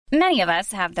Many of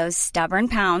us have those stubborn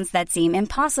pounds that seem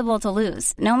impossible to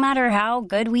lose, no matter how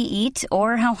good we eat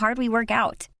or how hard we work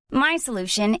out. My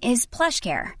solution is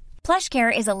PlushCare.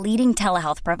 PlushCare is a leading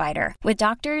telehealth provider with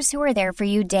doctors who are there for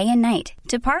you day and night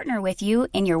to partner with you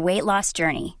in your weight loss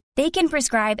journey. They can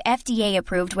prescribe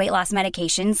FDA-approved weight loss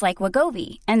medications like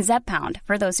Wegovy and Zepbound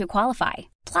for those who qualify.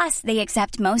 Plus, they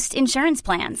accept most insurance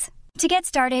plans. To get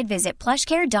started, visit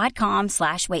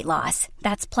plushcare.com/weightloss.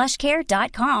 That's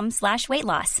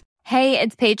plushcare.com/weightloss. Hey,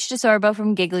 it's Paige DeSorbo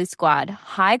from Giggly Squad.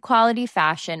 High quality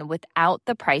fashion without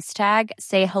the price tag.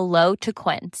 Say hello to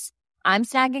Quince. I'm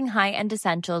snagging high-end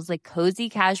essentials like cozy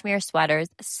cashmere sweaters,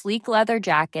 sleek leather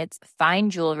jackets, fine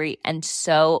jewelry, and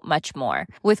so much more.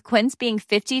 With Quince being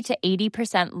 50 to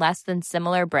 80% less than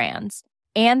similar brands.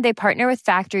 And they partner with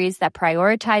factories that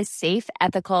prioritize safe,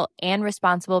 ethical, and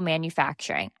responsible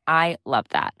manufacturing. I love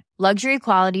that. Luxury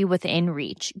quality within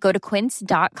reach. Go to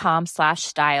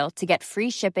quince.com/style to get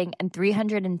free shipping and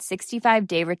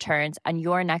 365-day returns on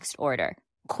your next order.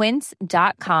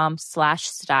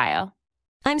 Quince.com/style.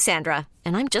 I'm Sandra,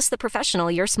 and I'm just the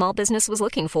professional your small business was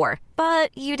looking for.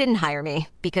 But you didn't hire me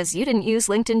because you didn't use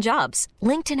LinkedIn Jobs.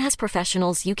 LinkedIn has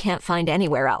professionals you can't find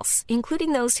anywhere else,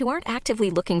 including those who aren't actively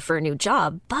looking for a new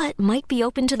job, but might be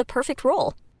open to the perfect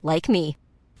role, like me.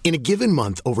 In a given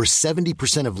month, over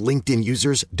 70% of LinkedIn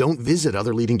users don't visit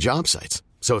other leading job sites.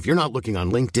 So if you're not looking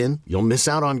on LinkedIn, you'll miss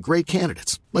out on great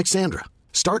candidates like Sandra.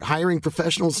 Start hiring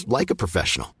professionals like a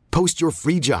professional. Post your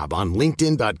free job on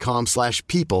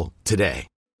linkedin.com/people today.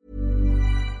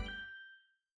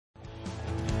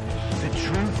 The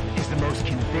truth is the most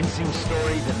convincing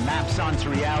story that maps onto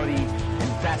reality,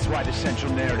 and that's why the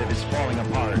central narrative is falling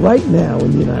apart. Right now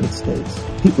in the United States,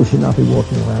 people should not be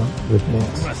walking around with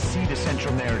masks. We must see the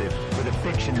central narrative for the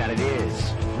fiction that it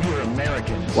is. We are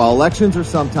Americans. While elections are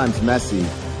sometimes messy,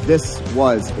 this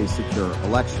was a secure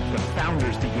election. The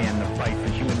founders began the fight for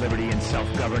human liberty and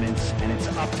self-governance, and it's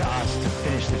up to us to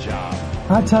finish the job.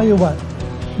 I tell you what,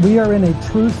 we are in a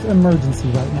truth emergency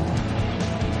right now.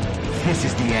 This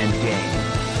is the end game.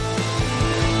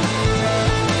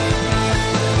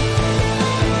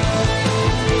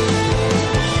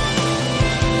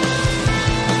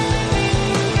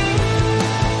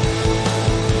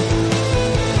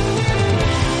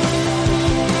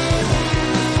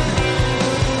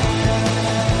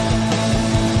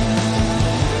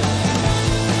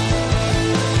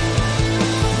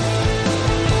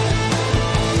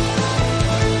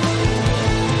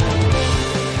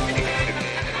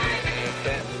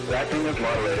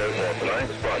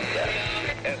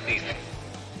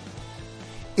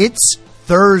 It's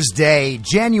Thursday,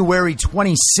 January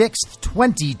 26th,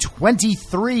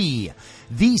 2023,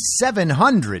 the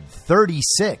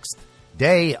 736th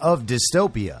day of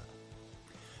dystopia.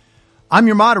 I'm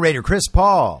your moderator, Chris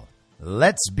Paul.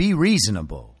 Let's be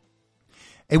reasonable.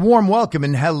 A warm welcome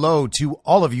and hello to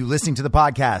all of you listening to the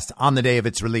podcast on the day of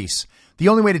its release. The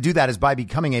only way to do that is by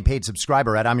becoming a paid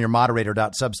subscriber at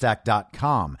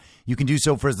I'mYourModerator.substack.com. You can do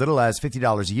so for as little as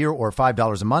 $50 a year or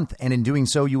 $5 a month. And in doing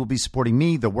so, you will be supporting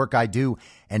me, the work I do,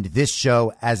 and this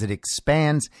show as it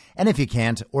expands. And if you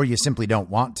can't, or you simply don't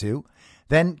want to,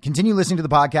 then continue listening to the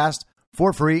podcast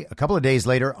for free a couple of days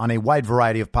later on a wide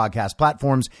variety of podcast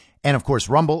platforms. And of course,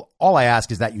 Rumble. All I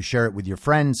ask is that you share it with your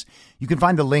friends. You can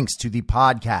find the links to the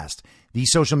podcast, the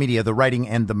social media, the writing,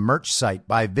 and the merch site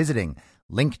by visiting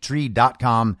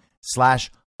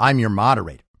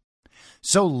linktree.com/I'mYourModerator.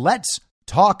 So let's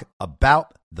talk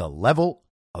about the level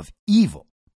of evil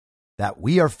that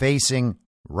we are facing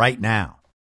right now.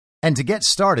 And to get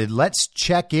started, let's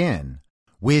check in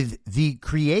with the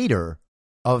creator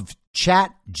of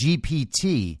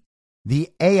ChatGPT,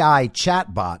 the AI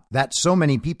chatbot that so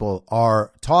many people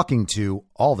are talking to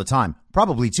all the time.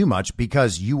 Probably too much,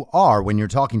 because you are, when you're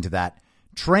talking to that,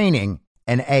 training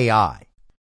an AI.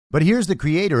 But here's the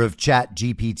creator of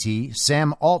ChatGPT,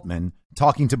 Sam Altman,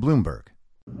 talking to Bloomberg.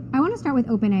 I want to start with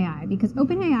OpenAI because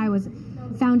OpenAI was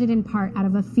founded in part out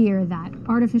of a fear that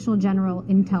artificial general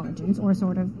intelligence, or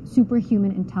sort of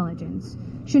superhuman intelligence,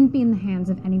 shouldn't be in the hands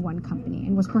of any one company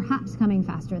and was perhaps coming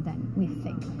faster than we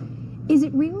think. Is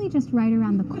it really just right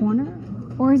around the corner,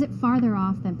 or is it farther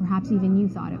off than perhaps even you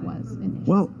thought it was initially?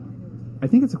 Well, I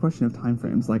think it's a question of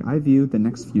timeframes. Like, I view the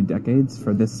next few decades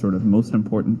for this sort of most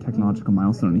important technological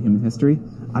milestone in human history,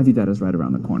 I view that as right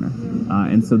around the corner.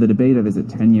 And so the debate of is it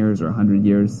 10 years or 100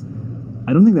 years,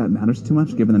 I don't think that matters too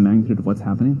much given the magnitude of what's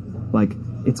happening. Like,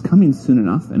 it's coming soon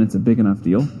enough and it's a big enough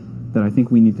deal that I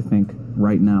think we need to think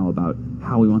right now about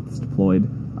how we want this deployed,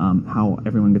 how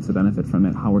everyone gets the benefit from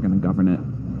it, how we're going to govern it,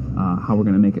 how we're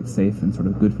going to make it safe and sort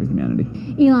of good for humanity.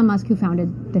 Elon Musk, who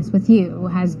founded this with you,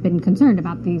 has been concerned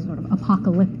about these sort of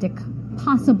apocalyptic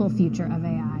possible future of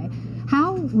AI.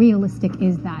 How realistic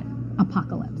is that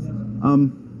apocalypse?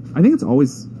 I think it's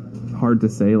always hard to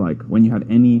say, like, when you have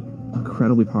any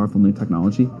incredibly powerful new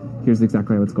technology, here's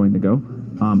exactly how it's going to go.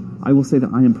 I will say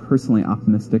that I am personally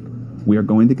optimistic we are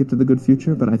going to get to the good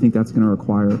future, but I think that's going to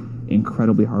require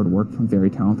incredibly hard work from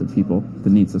very talented people that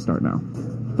needs to start now.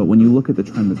 But when you look at the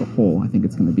trend as a whole, I think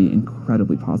it's going to be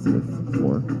incredibly positive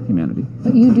for humanity.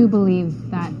 But you do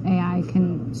believe that AI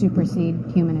can supersede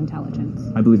human intelligence?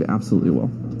 I believe it absolutely will.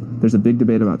 There's a big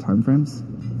debate about timeframes.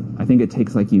 I think it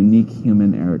takes like unique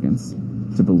human arrogance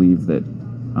to believe that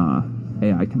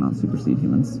AI cannot supersede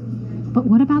humans. But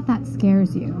what about that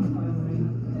scares you?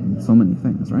 So many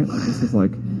things, right? Like, this is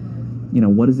like,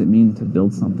 what does it mean to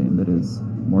build something that is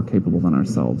more capable than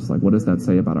ourselves? Like, what does that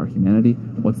say about our humanity?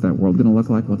 What's that world going to look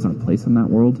like? What's our place in that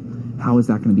world? How is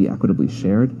that going to be equitably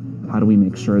shared? How do we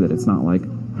make sure that it's not like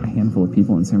a handful of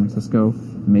people in San Francisco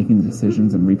making the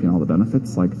decisions and reaping all the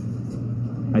benefits? Like,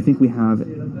 I think we have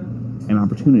an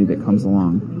opportunity that comes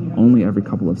along only every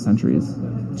couple of centuries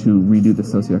to redo the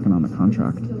socioeconomic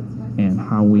contract, and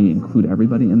how we include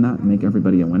everybody in that and make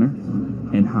everybody a winner,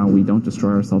 and how we don't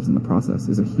destroy ourselves in the process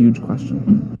is a huge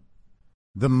question.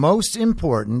 The most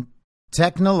important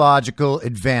technological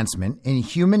advancement in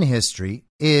human history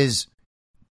is,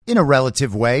 in a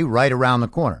relative way, right around the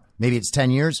corner. Maybe it's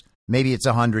 10 years, maybe it's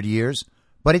 100 years,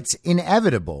 but it's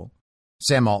inevitable,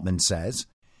 Sam Altman says,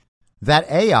 that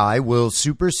AI will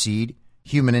supersede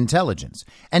human intelligence.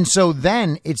 And so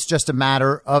then it's just a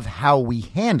matter of how we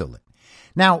handle it.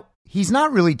 Now, he's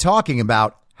not really talking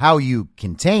about how you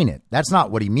contain it. That's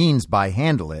not what he means by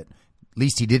handle it. At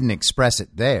least he didn't express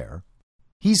it there.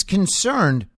 He's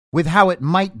concerned with how it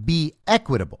might be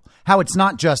equitable, how it's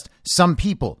not just some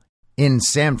people in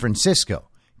San Francisco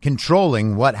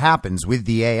controlling what happens with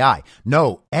the AI.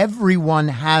 No, everyone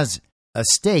has a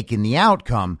stake in the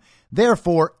outcome.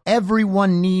 Therefore,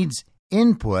 everyone needs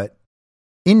input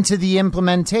into the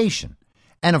implementation.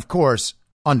 And of course,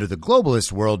 under the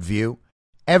globalist worldview,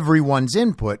 everyone's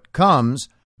input comes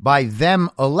by them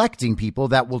electing people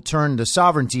that will turn the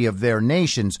sovereignty of their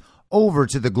nations over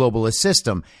to the globalist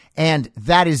system. And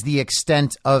that is the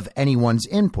extent of anyone's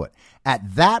input.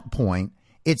 At that point,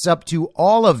 it's up to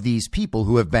all of these people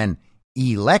who have been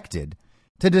elected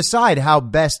to decide how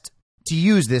best to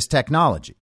use this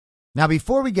technology. Now,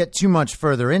 before we get too much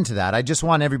further into that, I just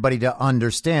want everybody to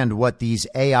understand what these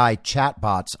AI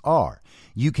chatbots are.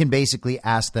 You can basically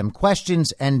ask them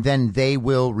questions and then they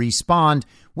will respond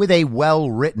with a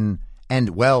well-written and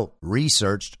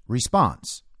well-researched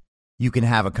response. You can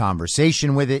have a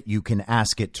conversation with it. You can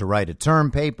ask it to write a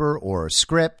term paper or a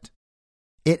script.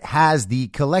 It has the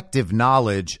collective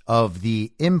knowledge of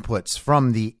the inputs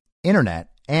from the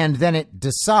internet, and then it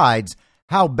decides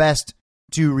how best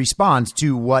to respond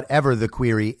to whatever the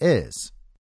query is.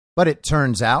 But it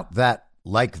turns out that,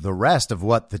 like the rest of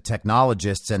what the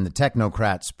technologists and the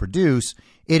technocrats produce,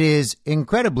 it is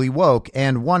incredibly woke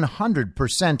and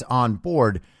 100% on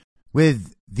board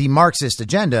with the Marxist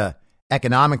agenda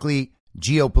economically,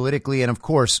 geopolitically, and of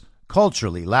course,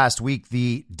 culturally. Last week,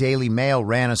 the Daily Mail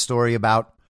ran a story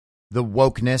about the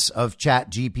wokeness of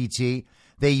ChatGPT.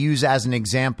 They use as an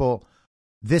example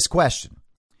this question: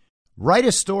 write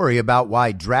a story about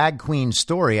why Drag Queen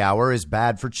Story Hour is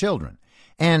bad for children.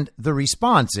 And the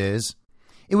response is,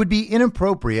 it would be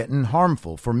inappropriate and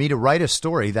harmful for me to write a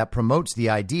story that promotes the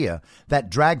idea that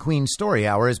Drag Queen Story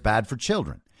Hour is bad for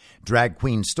children. Drag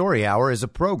Queen Story Hour is a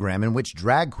program in which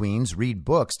drag queens read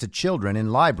books to children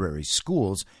in libraries,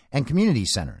 schools, and community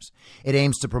centers. It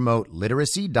aims to promote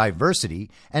literacy,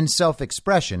 diversity, and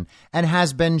self-expression, and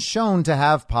has been shown to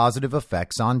have positive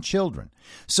effects on children.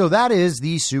 So that is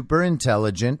the super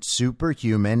intelligent,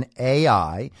 superhuman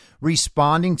AI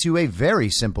responding to a very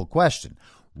simple question.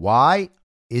 Why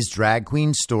is Drag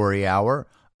Queen Story Hour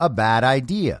a bad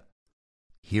idea?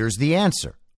 Here's the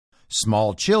answer.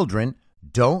 Small children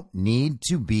don't need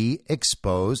to be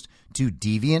exposed to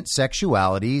deviant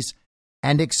sexualities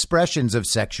and expressions of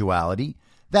sexuality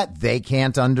that they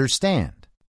can't understand.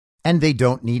 And they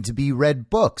don't need to be read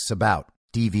books about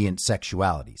deviant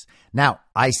sexualities. Now,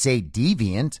 I say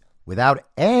deviant without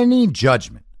any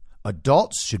judgment.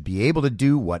 Adults should be able to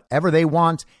do whatever they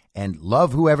want and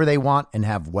love whoever they want and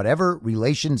have whatever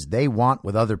relations they want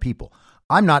with other people.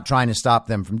 I'm not trying to stop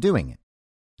them from doing it.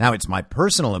 Now, it's my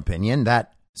personal opinion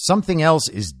that something else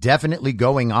is definitely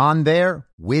going on there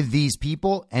with these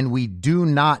people, and we do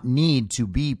not need to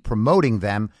be promoting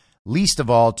them, least of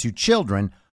all to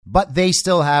children, but they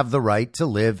still have the right to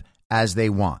live as they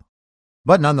want.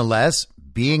 But nonetheless,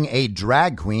 being a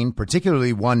drag queen,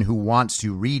 particularly one who wants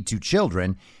to read to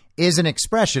children, is an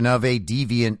expression of a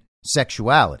deviant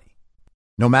sexuality.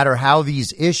 No matter how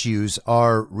these issues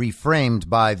are reframed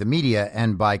by the media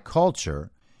and by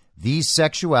culture, these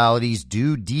sexualities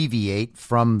do deviate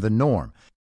from the norm.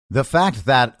 The fact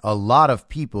that a lot of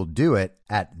people do it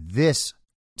at this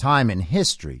time in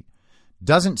history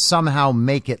doesn't somehow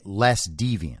make it less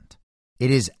deviant.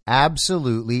 It is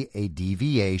absolutely a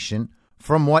deviation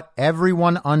from what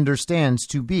everyone understands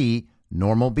to be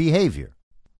normal behavior.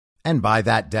 And by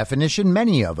that definition,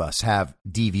 many of us have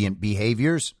deviant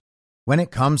behaviors when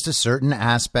it comes to certain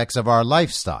aspects of our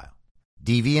lifestyle.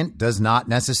 Deviant does not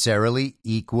necessarily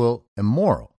equal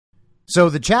immoral. So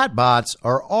the chatbots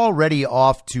are already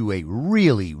off to a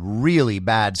really, really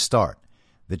bad start.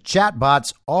 The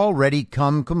chatbots already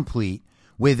come complete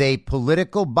with a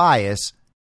political bias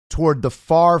toward the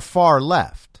far, far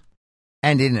left.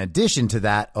 And in addition to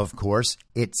that, of course,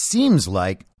 it seems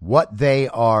like what they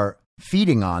are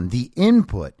feeding on, the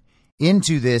input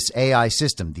into this AI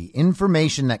system, the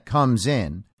information that comes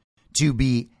in to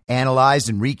be analyzed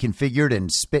and reconfigured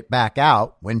and spit back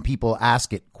out when people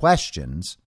ask it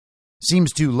questions,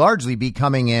 seems to largely be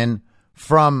coming in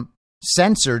from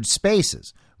censored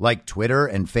spaces like Twitter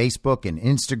and Facebook and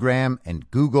Instagram and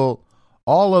Google,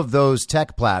 all of those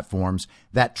tech platforms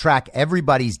that track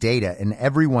everybody's data and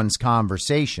everyone's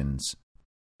conversations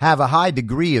have a high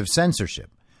degree of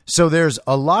censorship. So there's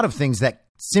a lot of things that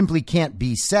simply can't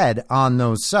be said on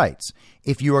those sites.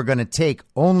 If you are going to take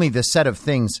only the set of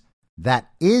things that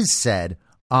is said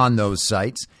on those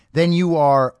sites, then you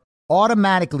are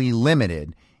automatically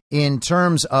limited in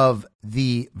terms of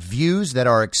the views that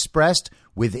are expressed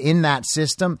within that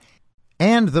system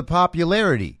and the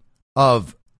popularity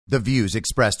of the views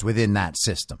expressed within that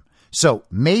system. So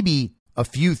maybe a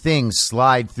few things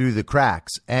slide through the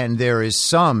cracks and there is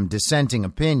some dissenting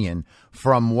opinion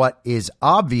from what is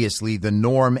obviously the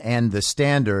norm and the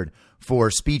standard for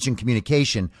speech and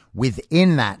communication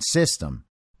within that system.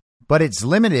 But it's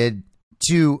limited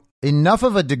to enough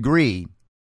of a degree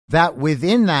that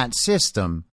within that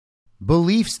system,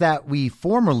 beliefs that we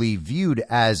formerly viewed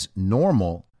as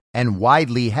normal and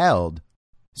widely held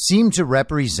seem to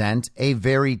represent a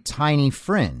very tiny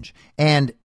fringe.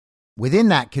 And within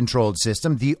that controlled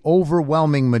system, the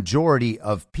overwhelming majority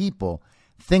of people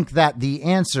think that the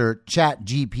answer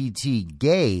ChatGPT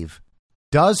gave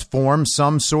does form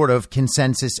some sort of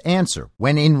consensus answer,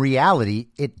 when in reality,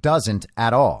 it doesn't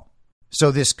at all.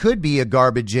 So this could be a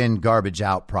garbage in, garbage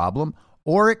out problem,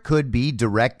 or it could be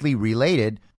directly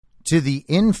related to the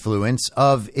influence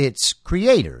of its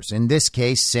creators, in this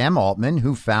case, Sam Altman,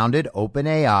 who founded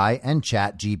OpenAI and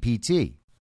ChatGPT.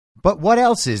 But what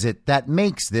else is it that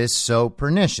makes this so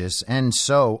pernicious and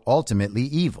so ultimately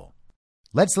evil?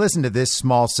 Let's listen to this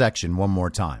small section one more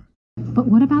time. But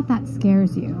what about that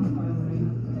scares you?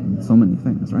 So many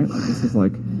things, right? Like, this is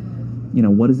like,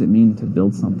 what does it mean to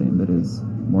build something that is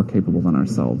more capable than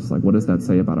ourselves? Like, what does that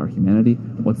say about our humanity?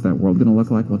 What's that world going to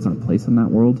look like? What's our place in that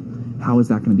world? How is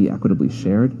that going to be equitably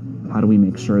shared? How do we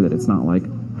make sure that it's not like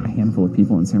a handful of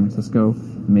people in San Francisco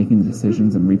making the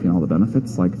decisions and reaping all the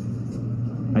benefits? Like,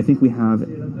 I think we have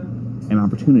an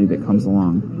opportunity that comes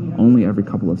along only every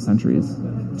couple of centuries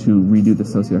to redo the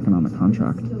socioeconomic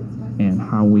contract, and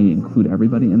how we include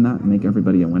everybody in that and make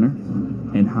everybody a winner,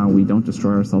 and how we don't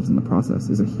destroy ourselves in the process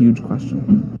is a huge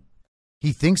question.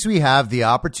 He thinks we have the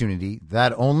opportunity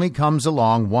that only comes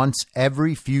along once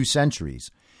every few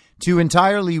centuries to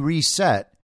entirely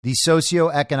reset the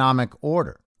socioeconomic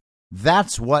order.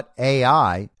 That's what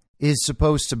AI is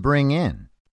supposed to bring in.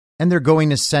 And they're going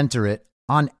to center it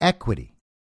on equity.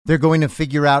 They're going to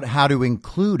figure out how to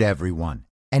include everyone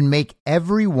and make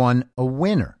everyone a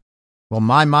winner. Well,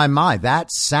 my,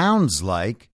 that sounds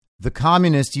like the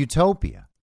communist utopia.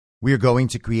 We are going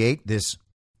to create this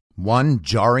one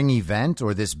jarring event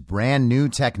or this brand new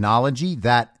technology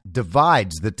that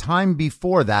divides the time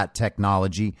before that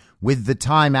technology with the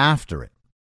time after it.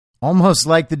 Almost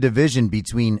like the division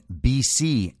between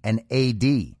BC and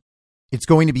AD. It's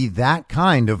going to be that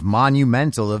kind of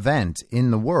monumental event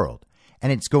in the world,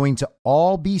 and it's going to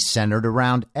all be centered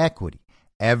around equity.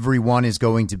 Everyone is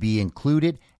going to be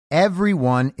included.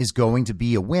 Everyone is going to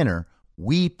be a winner.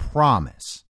 We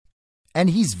promise. And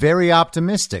he's very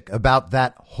optimistic about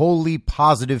that wholly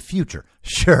positive future.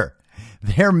 Sure,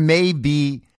 there may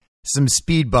be some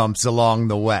speed bumps along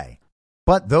the way,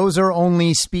 but those are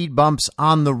only speed bumps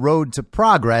on the road to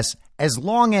progress, as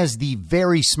long as the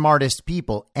very smartest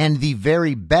people and the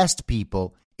very best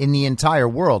people in the entire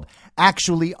world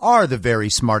actually are the very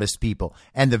smartest people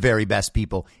and the very best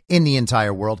people in the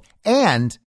entire world.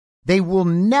 And they will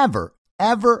never,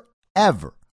 ever,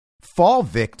 ever fall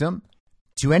victim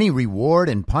to any reward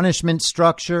and punishment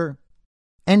structure,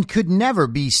 and could never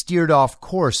be steered off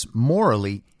course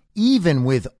morally, even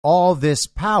with all this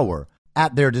power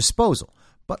at their disposal.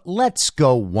 But let's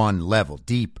go one level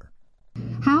deeper.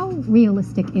 How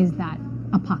realistic is that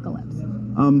apocalypse?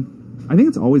 I think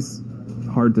it's always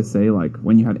hard to say, like,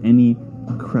 when you have any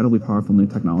incredibly powerful new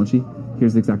technology,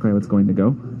 here's exactly how it's going to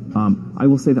go. I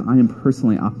will say that I am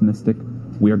personally optimistic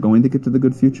we are going to get to the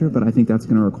good future, but I think that's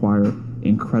going to require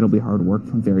incredibly hard work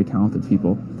from very talented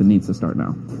people that needs to start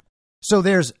now. So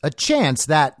there's a chance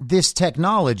that this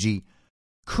technology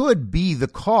could be the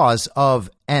cause of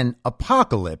an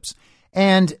apocalypse,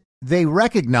 and they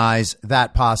recognize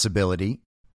that possibility.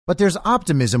 But there's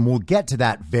optimism we'll get to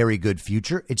that very good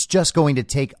future. It's just going to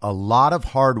take a lot of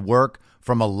hard work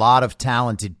from a lot of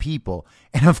talented people.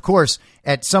 And of course,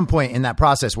 at some point in that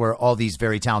process where all these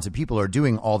very talented people are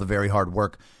doing all the very hard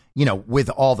work, you know, with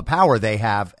all the power they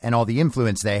have and all the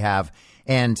influence they have,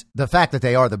 and the fact that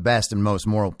they are the best and most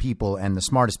moral people and the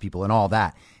smartest people and all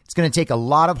that, it's going to take a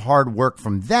lot of hard work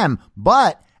from them.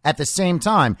 But at the same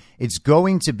time, it's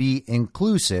going to be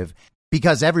inclusive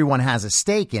because everyone has a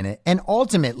stake in it. And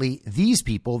ultimately, these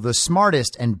people, the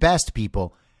smartest and best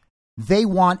people, they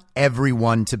want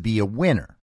everyone to be a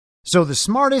winner. So the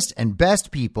smartest and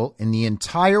best people in the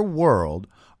entire world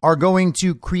are going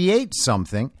to create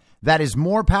something that is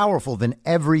more powerful than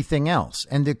everything else.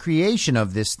 And the creation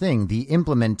of this thing, the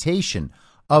implementation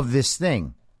of this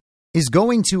thing, is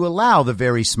going to allow the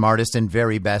very smartest and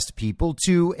very best people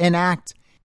to enact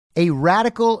a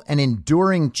radical and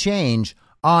enduring change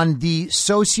on the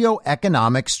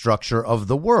socioeconomic structure of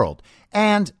the world.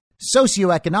 And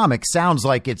socioeconomic sounds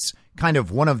like it's kind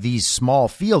of one of these small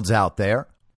fields out there,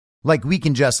 like we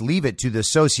can just leave it to the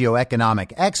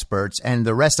socioeconomic experts and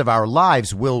the rest of our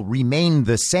lives will remain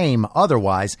the same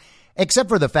otherwise, except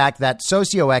for the fact that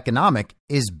socioeconomic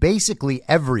is basically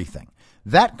everything.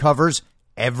 That covers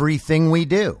everything we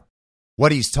do.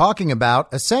 What he's talking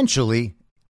about essentially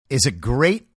is a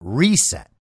great reset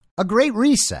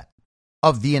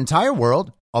of the entire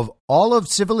world, of all of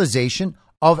civilization,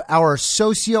 of our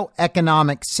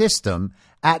socioeconomic system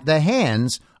at the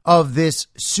hands of this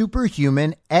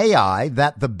superhuman AI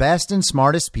that the best and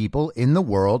smartest people in the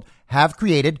world have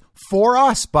created for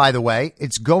us, by the way.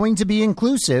 It's going to be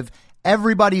inclusive.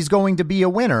 Everybody's going to be a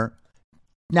winner.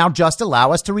 Now just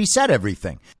allow us to reset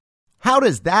everything. How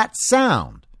does that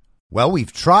sound? Well,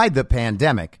 we've tried the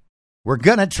pandemic. We're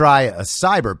going to try a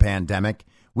cyber pandemic.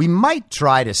 We might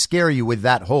try to scare you with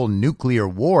that whole nuclear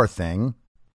war thing.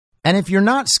 And if you're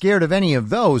not scared of any of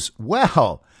those,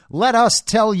 well, let us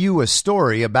tell you a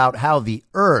story about how the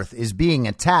earth is being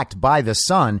attacked by the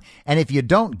sun. And if you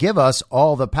don't give us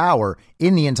all the power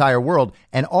in the entire world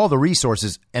and all the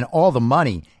resources and all the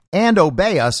money and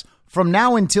obey us from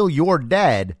now until you're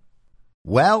dead,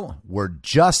 well, we're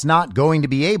just not going to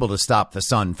be able to stop the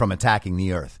sun from attacking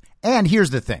the earth. And here's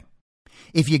the thing.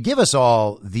 If you give us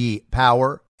all the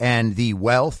power and the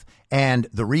wealth and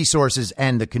the resources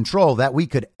and the control that we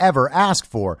could ever ask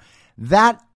for,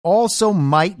 that also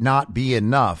might not be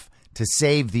enough to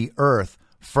save the earth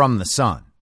from the sun.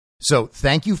 So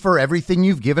thank you for everything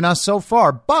you've given us so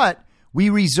far, but we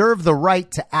reserve the right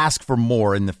to ask for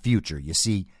more in the future. You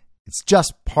see, it's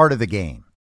just part of the game.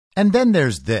 And then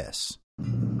there's this.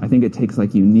 I think it takes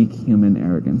like unique human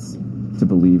arrogance to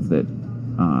believe that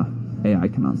AI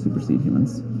cannot supersede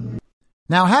humans.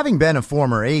 Now, having been a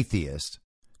former atheist,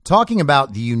 talking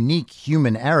about the unique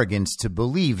human arrogance to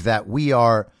believe that we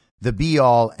are the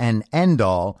be-all and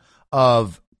end-all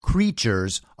of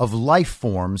creatures, of life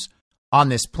forms on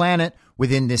this planet,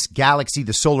 within this galaxy,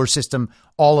 the solar system,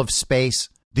 all of space,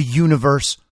 the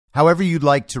universe, however you'd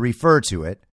like to refer to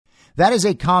it. That is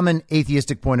a common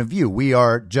atheistic point of view. We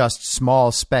are just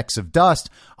small specks of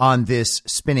dust on this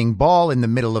spinning ball in the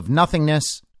middle of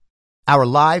nothingness. Our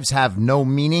lives have no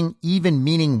meaning. Even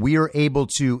meaning we're able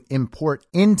to import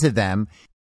into them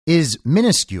is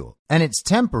minuscule and it's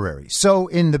temporary. So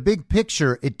in the big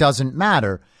picture, it doesn't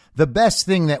matter. The best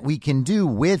thing that we can do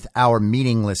with our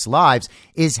meaningless lives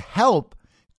is help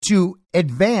to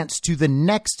advance to the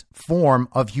next form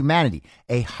of humanity,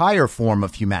 a higher form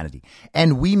of humanity.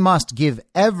 And we must give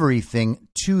everything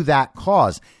to that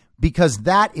cause because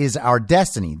that is our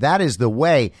destiny. That is the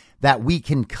way that we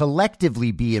can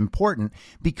collectively be important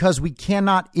because we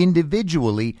cannot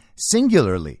individually,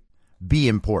 singularly be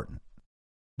important.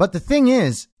 But the thing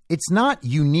is, it's not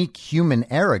unique human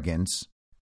arrogance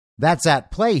that's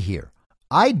at play here.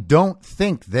 I don't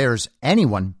think there's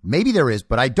anyone, maybe there is,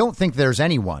 but I don't think there's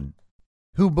anyone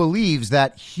who believes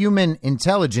that human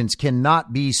intelligence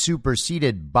cannot be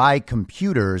superseded by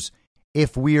computers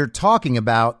if we're talking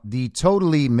about the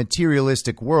totally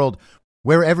materialistic world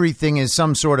where everything is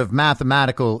some sort of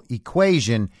mathematical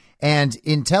equation and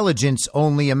intelligence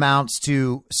only amounts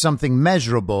to something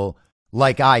measurable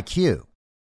like IQ,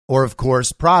 or of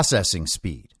course, processing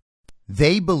speed.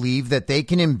 They believe that they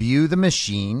can imbue the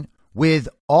machine with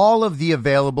all of the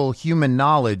available human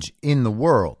knowledge in the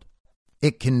world.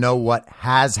 It can know what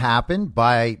has happened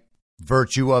by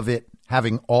virtue of it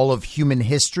having all of human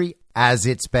history as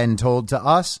it's been told to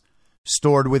us,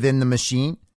 stored within the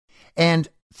machine. And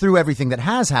through everything that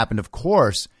has happened, of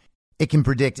course, it can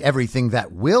predict everything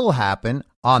that will happen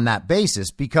on that basis,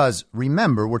 because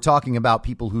remember, we're talking about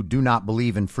people who do not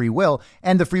believe in free will,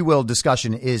 and the free will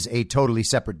discussion is a totally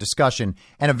separate discussion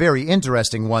and a very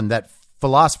interesting one that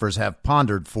philosophers have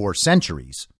pondered for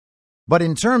centuries. But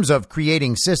in terms of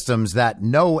creating systems that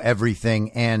know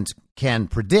everything and can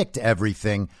predict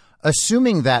everything,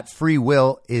 assuming that free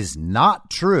will is not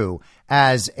true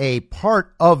as a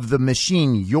part of the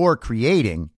machine you're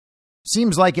creating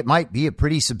seems like it might be a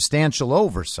pretty substantial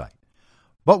oversight.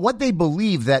 But what they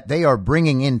believe that they are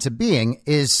bringing into being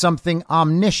is something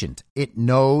omniscient. It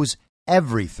knows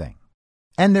everything.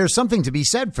 And there's something to be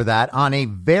said for that on a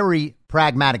very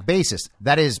pragmatic basis.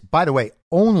 That is, by the way,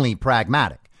 only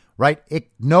pragmatic, right? It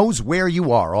knows where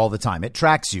you are all the time. It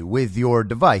tracks you with your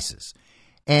devices.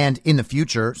 And in the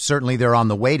future, certainly they're on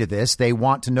the way to this. They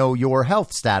want to know your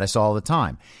health status all the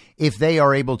time. If they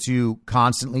are able to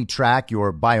constantly track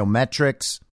your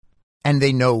biometrics and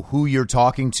they know who you're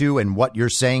talking to and what you're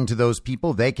saying to those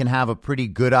people, they can have a pretty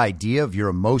good idea of your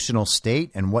emotional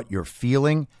state and what you're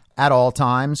feeling at all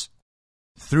times.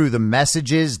 Through the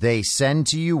messages they send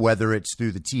to you, whether it's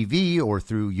through the TV or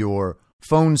through your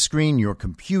phone screen, your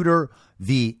computer,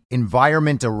 the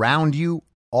environment around you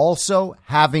also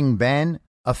having been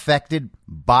affected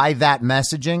by that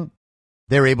messaging,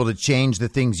 they're able to change the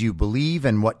things you believe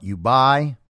and what you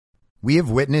buy. We have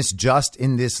witnessed just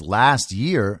in this last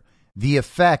year the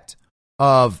effect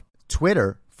of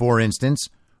Twitter, for instance,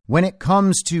 when it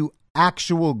comes to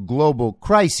actual global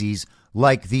crises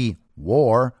like the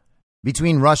war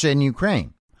between Russia and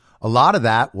Ukraine. A lot of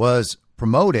that was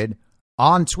promoted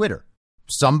on Twitter,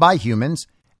 some by humans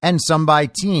and some by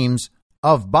teams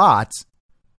of bots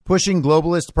pushing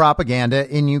globalist propaganda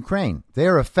in Ukraine. They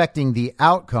are affecting the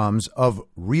outcomes of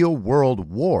real world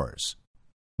wars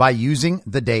by using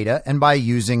the data and by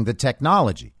using the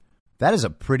technology. That is a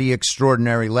pretty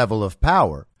extraordinary level of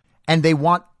power. And they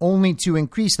want only to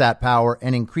increase that power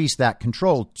and increase that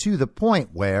control to the point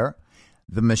where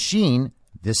the machine,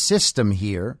 the system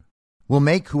here, will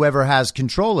make whoever has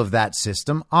control of that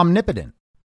system omnipotent.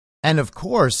 And of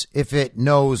course, if it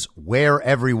knows where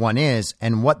everyone is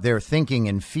and what they're thinking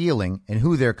and feeling and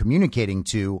who they're communicating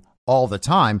to all the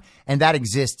time, and that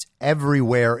exists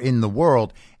everywhere in the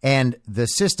world, and the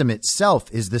system itself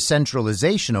is the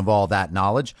centralization of all that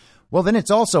knowledge, well, then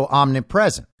it's also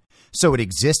omnipresent. So it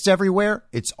exists everywhere,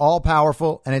 it's all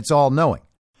powerful, and it's all knowing.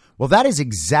 Well, that is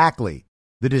exactly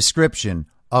the description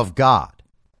of God.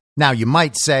 Now, you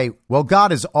might say, well,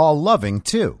 God is all loving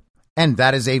too. And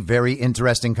that is a very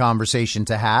interesting conversation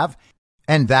to have.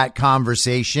 And that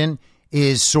conversation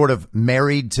is sort of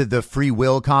married to the free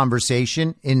will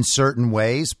conversation in certain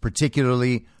ways,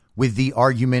 particularly with the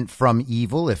argument from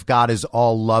evil. If God is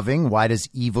all loving, why does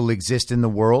evil exist in the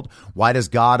world? Why does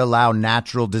God allow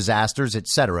natural disasters,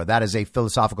 etc.? That is a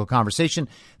philosophical conversation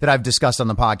that I've discussed on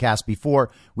the podcast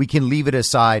before. We can leave it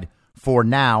aside for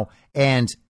now and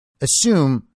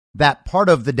assume that part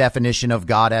of the definition of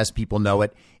God as people know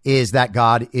it is that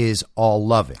God is all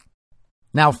loving.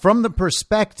 Now, from the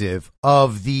perspective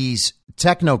of these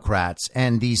technocrats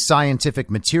and these scientific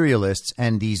materialists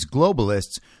and these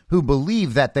globalists who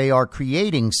believe that they are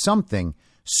creating something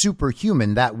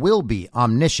superhuman that will be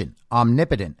omniscient,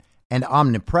 omnipotent, and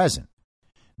omnipresent,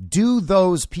 do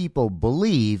those people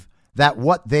believe that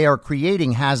what they are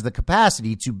creating has the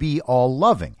capacity to be all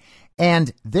loving?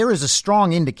 And there is a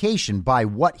strong indication by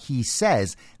what he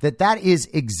says that that is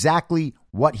exactly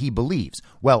what he believes.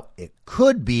 Well, it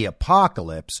could be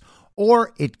apocalypse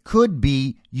or it could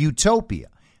be utopia,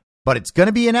 but it's going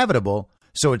to be inevitable.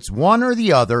 So it's one or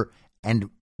the other. And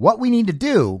what we need to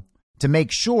do to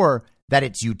make sure that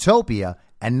it's utopia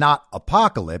and not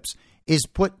apocalypse is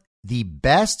put the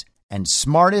best and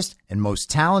smartest and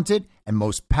most talented and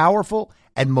most powerful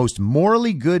and most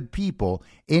morally good people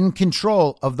in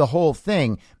control of the whole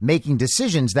thing, making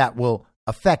decisions that will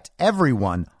affect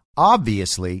everyone,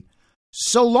 obviously,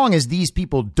 so long as these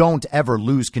people don't ever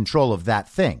lose control of that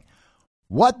thing.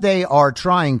 What they are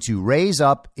trying to raise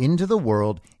up into the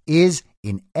world is,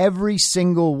 in every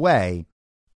single way,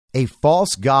 a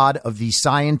false god of the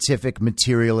scientific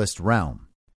materialist realm.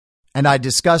 And I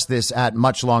discussed this at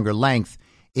much longer length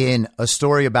in A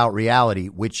Story About Reality,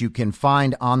 which you can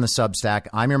find on the Substack,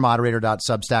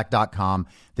 imyourmoderator.substack.com.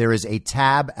 There is a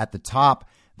tab at the top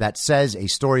that says A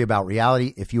Story About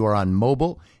Reality. If you are on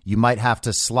mobile, you might have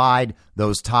to slide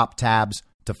those top tabs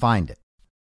to find it.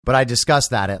 But I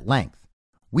discussed that at length.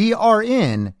 We are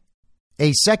in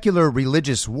a secular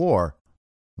religious war,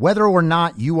 whether or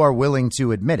not you are willing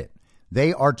to admit it.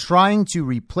 They are trying to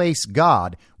replace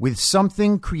God with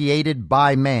something created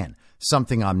by man,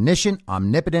 something omniscient,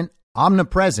 omnipotent,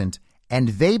 omnipresent, and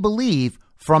they believe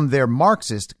from their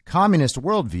Marxist communist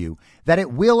worldview that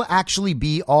it will actually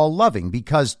be all loving,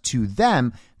 because to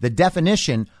them, the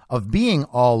definition of being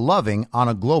all loving on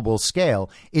a global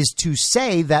scale is to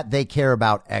say that they care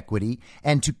about equity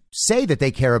and to say that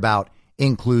they care about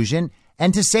inclusion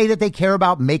and to say that they care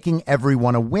about making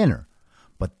everyone a winner.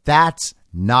 But that's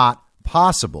not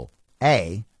possible,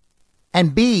 A.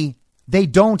 And B, they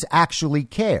don't actually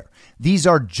care. These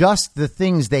are just the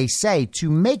things they say to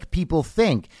make people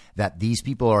think that these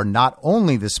people are not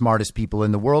only the smartest people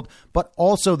in the world, but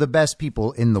also the best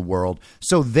people in the world.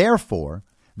 So therefore,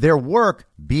 their work,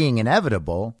 being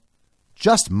inevitable,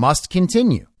 just must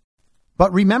continue.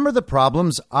 But remember the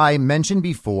problems I mentioned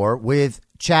before with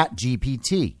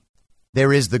ChatGPT.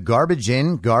 There is the garbage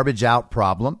in, garbage out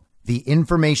problem. The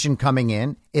information coming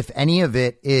in, if any of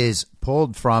it is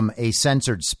pulled from a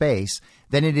censored space,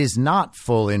 then it is not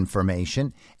full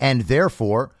information. And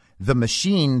therefore, the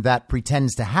machine that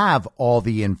pretends to have all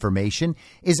the information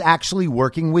is actually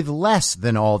working with less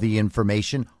than all the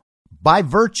information by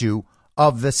virtue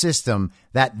of the system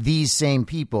that these same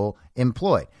people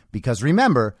employ. Because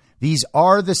remember, these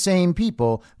are the same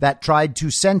people that tried to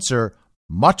censor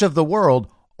much of the world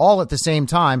all at the same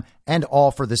time and all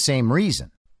for the same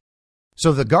reason.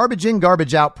 So the garbage in,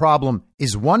 garbage out problem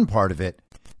is one part of it.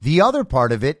 The other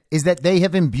part of it is that they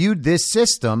have imbued this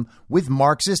system with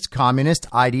Marxist communist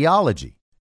ideology.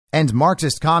 And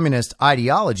Marxist communist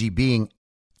ideology, being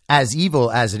as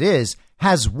evil as it is,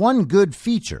 has one good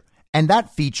feature. And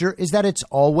that feature is that it's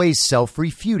always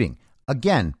self-refuting.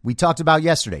 Again, we talked about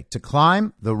yesterday, to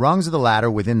climb the rungs of the ladder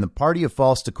within the party of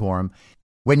false decorum,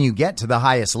 when you get to the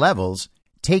highest levels,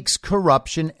 takes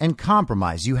corruption and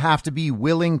compromise. You have to be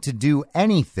willing to do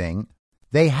anything.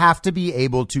 They have to be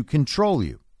able to control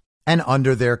you. And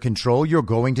under their control, you're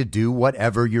going to do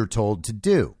whatever you're told to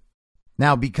do.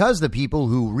 Now, because the people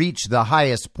who reach the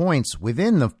highest points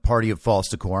within the party of false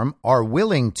decorum are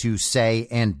willing to say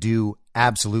and do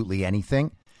absolutely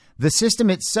anything, the system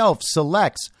itself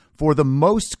selects for the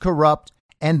most corrupt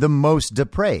and the most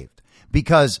depraved.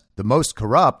 Because the most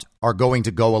corrupt are going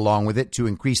to go along with it to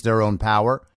increase their own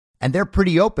power, and they're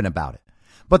pretty open about it.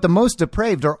 But the most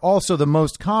depraved are also the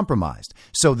most compromised,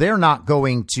 so they're not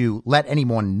going to let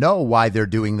anyone know why they're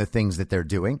doing the things that they're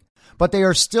doing, but they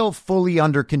are still fully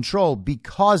under control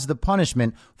because the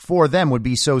punishment for them would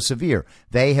be so severe.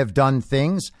 They have done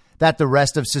things that the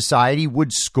rest of society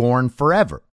would scorn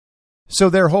forever. So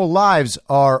their whole lives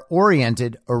are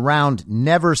oriented around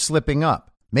never slipping up,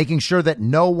 making sure that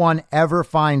no one ever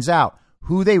finds out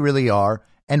who they really are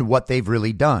and what they've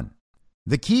really done.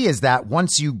 The key is that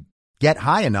once you get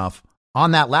high enough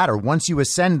on that ladder, once you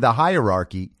ascend the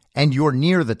hierarchy and you're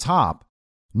near the top,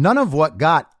 none of what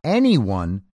got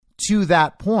anyone to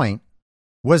that point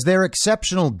was their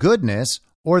exceptional goodness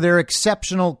or their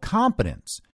exceptional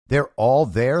competence. They're all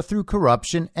there through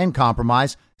corruption and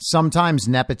compromise, sometimes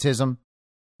nepotism,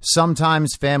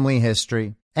 sometimes family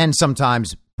history, and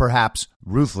sometimes perhaps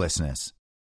ruthlessness.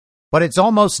 But it's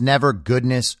almost never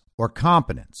goodness or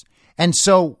competence. And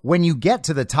so when you get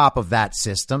to the top of that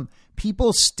system,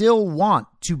 people still want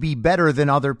to be better than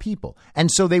other people. And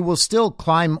so they will still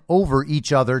climb over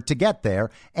each other to get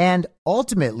there. And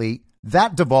ultimately,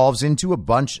 that devolves into a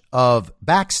bunch of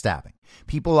backstabbing.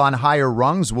 People on higher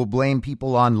rungs will blame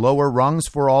people on lower rungs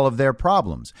for all of their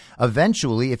problems.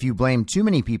 Eventually, if you blame too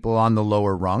many people on the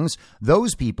lower rungs,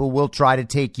 those people will try to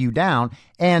take you down.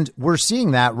 And we're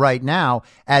seeing that right now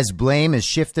as blame is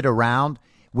shifted around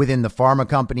within the pharma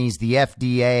companies, the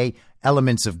FDA,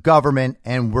 elements of government,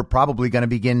 and we're probably going to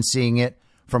begin seeing it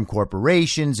from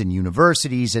corporations and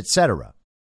universities, etc.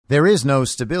 There is no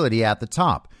stability at the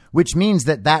top, which means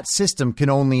that that system can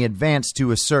only advance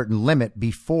to a certain limit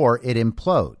before it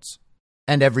implodes.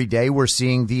 And every day we're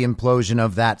seeing the implosion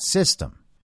of that system.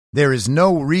 There is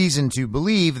no reason to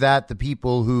believe that the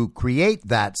people who create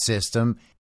that system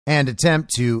and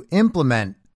attempt to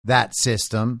implement that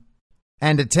system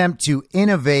and attempt to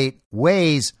innovate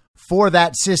ways for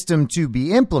that system to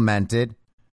be implemented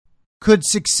could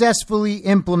successfully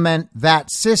implement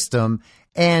that system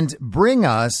and bring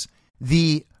us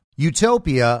the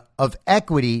utopia of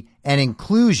equity and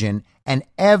inclusion and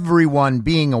everyone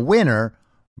being a winner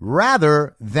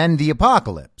rather than the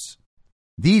apocalypse.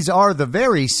 These are the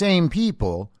very same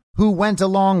people who went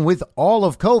along with all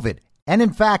of COVID and,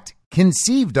 in fact,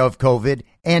 conceived of COVID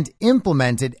and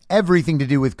implemented everything to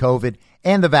do with COVID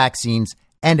and the vaccines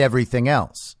and everything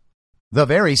else. The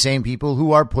very same people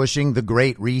who are pushing the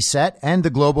Great Reset and the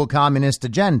global communist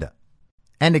agenda.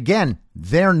 And again,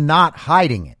 they're not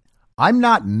hiding it. I'm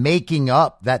not making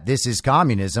up that this is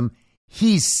communism.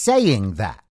 He's saying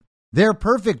that. Their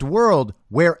perfect world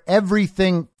where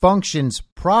everything functions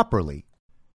properly,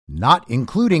 not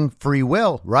including free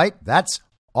will, right? That's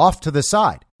off to the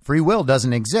side. Free will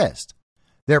doesn't exist.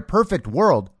 Their perfect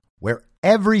world where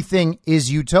everything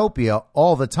is utopia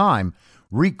all the time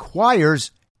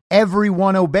requires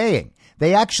everyone obeying.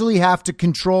 They actually have to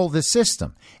control the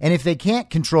system. And if they can't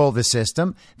control the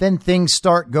system, then things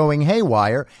start going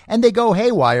haywire, and they go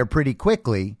haywire pretty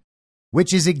quickly,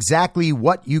 which is exactly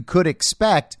what you could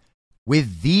expect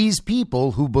with these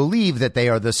people who believe that they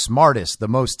are the smartest, the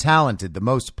most talented, the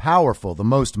most powerful, the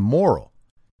most moral,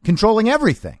 controlling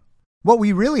everything. What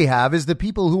we really have is the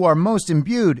people who are most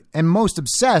imbued and most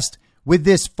obsessed with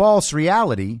this false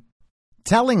reality,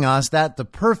 telling us that the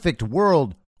perfect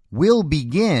world will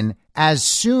begin as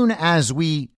soon as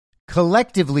we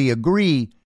collectively agree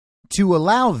to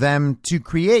allow them to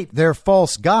create their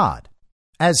false god.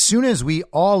 As soon as we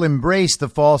all embrace the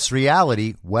false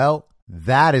reality, well,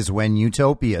 that is when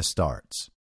utopia starts.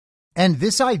 And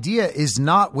this idea is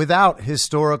not without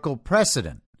historical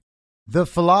precedent. The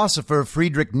philosopher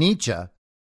Friedrich Nietzsche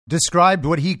described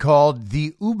what he called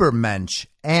the Übermensch,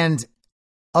 and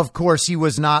of course he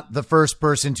was not the first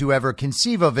person to ever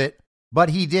conceive of it, but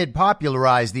he did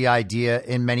popularize the idea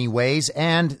in many ways,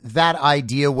 and that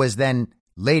idea was then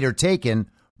later taken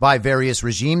by various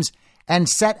regimes and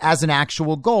set as an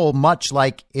actual goal, much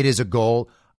like it is a goal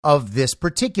of this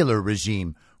particular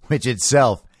regime, which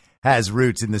itself has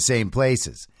roots in the same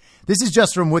places. This is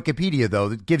just from Wikipedia, though,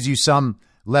 that gives you some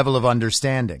level of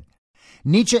understanding.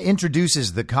 Nietzsche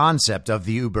introduces the concept of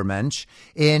the Übermensch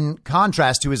in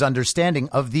contrast to his understanding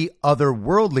of the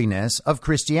otherworldliness of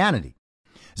Christianity.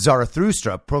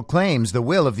 Zarathustra proclaims the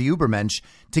will of the Übermensch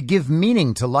to give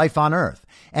meaning to life on earth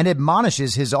and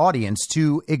admonishes his audience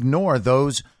to ignore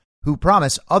those who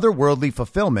promise otherworldly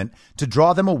fulfillment to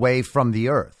draw them away from the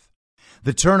earth.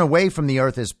 The turn away from the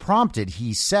earth is prompted,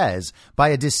 he says, by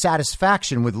a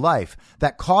dissatisfaction with life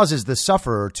that causes the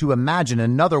sufferer to imagine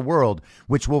another world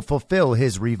which will fulfill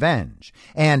his revenge.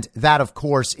 And that, of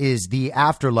course, is the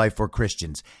afterlife for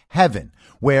Christians, heaven,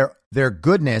 where their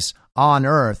goodness on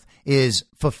earth is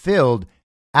fulfilled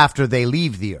after they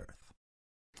leave the earth.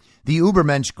 The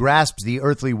Übermensch grasps the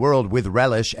earthly world with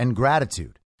relish and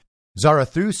gratitude.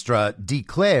 Zarathustra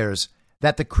declares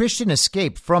that the Christian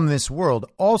escape from this world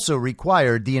also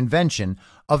required the invention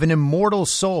of an immortal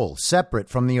soul separate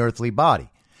from the earthly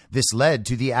body. This led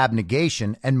to the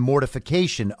abnegation and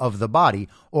mortification of the body,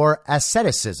 or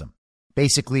asceticism.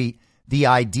 Basically, the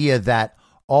idea that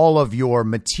all of your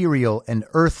material and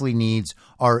earthly needs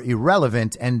are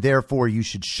irrelevant and therefore you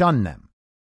should shun them.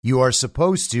 You are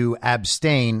supposed to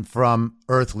abstain from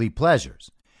earthly pleasures.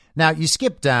 Now, you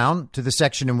skip down to the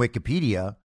section in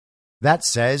Wikipedia that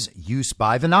says use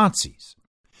by the Nazis.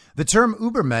 The term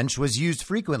Übermensch was used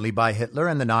frequently by Hitler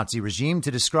and the Nazi regime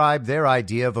to describe their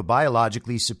idea of a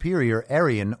biologically superior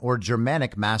Aryan or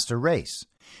Germanic master race.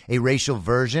 A racial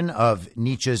version of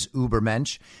Nietzsche's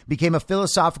Übermensch became a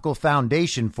philosophical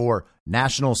foundation for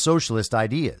National Socialist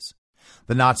ideas.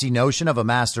 The Nazi notion of a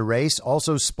master race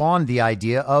also spawned the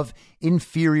idea of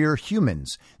inferior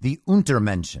humans, the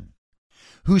Untermenschen,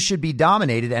 who should be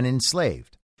dominated and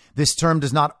enslaved. This term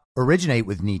does not originate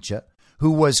with Nietzsche,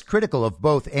 who was critical of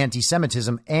both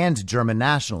anti-Semitism and German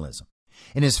nationalism.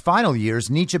 In his final years,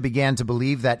 Nietzsche began to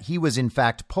believe that he was in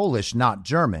fact Polish, not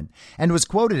German, and was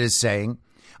quoted as saying,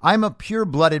 "I'm a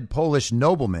pure-blooded Polish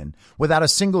nobleman without a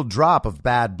single drop of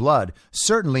bad blood,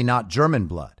 certainly not German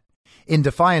blood." In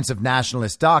defiance of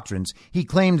nationalist doctrines, he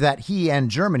claimed that he and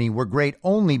Germany were great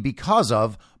only because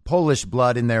of Polish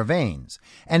blood in their veins,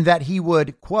 and that he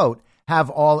would, quote, have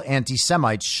all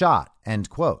anti-Semites shot, end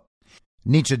quote.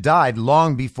 Nietzsche died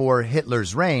long before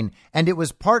Hitler's reign, and it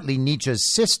was partly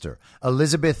Nietzsche's sister,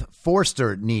 Elisabeth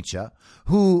Forster Nietzsche,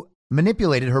 who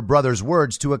manipulated her brother's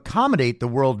words to accommodate the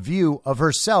worldview of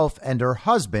herself and her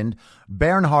husband,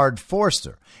 Bernhard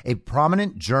Forster, a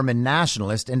prominent German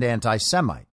nationalist and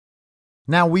anti-Semite.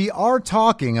 Now, we are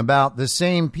talking about the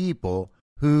same people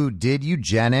who did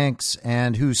eugenics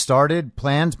and who started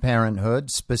Planned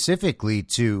Parenthood specifically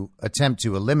to attempt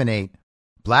to eliminate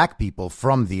black people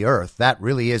from the earth. That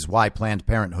really is why Planned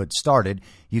Parenthood started.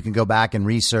 You can go back and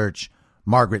research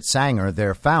Margaret Sanger,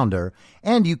 their founder,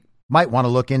 and you might want to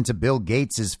look into Bill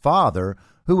Gates' father,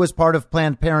 who was part of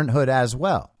Planned Parenthood as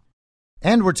well.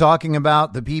 And we're talking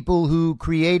about the people who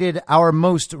created our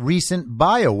most recent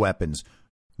bioweapons,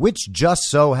 which just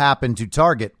so happen to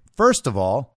target, first of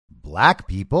all, black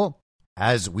people,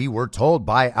 as we were told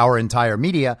by our entire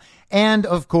media, and,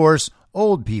 of course,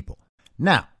 old people.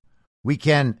 Now, we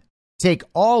can take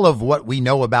all of what we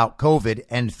know about COVID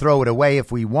and throw it away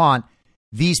if we want.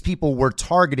 These people were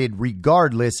targeted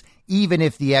regardless, even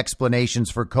if the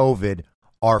explanations for COVID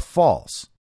are false.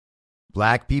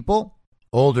 Black people,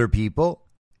 older people,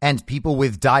 and people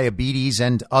with diabetes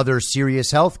and other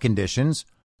serious health conditions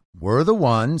were the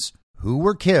ones who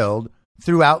were killed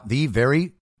throughout the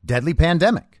very deadly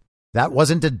pandemic. That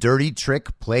wasn't a dirty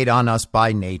trick played on us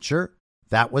by nature.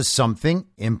 That was something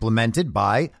implemented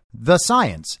by the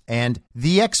science and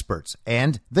the experts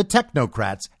and the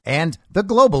technocrats and the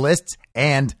globalists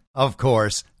and, of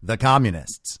course, the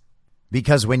communists.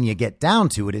 Because when you get down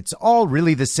to it, it's all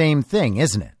really the same thing,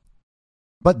 isn't it?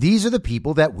 But these are the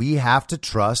people that we have to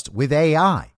trust with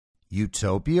AI.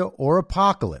 Utopia or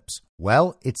apocalypse?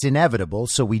 Well, it's inevitable,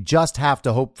 so we just have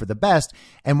to hope for the best.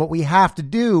 And what we have to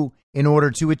do in order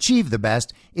to achieve the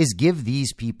best is give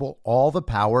these people all the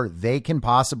power they can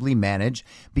possibly manage,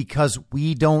 because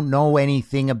we don't know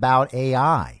anything about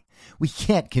AI. We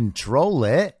can't control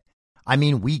it. I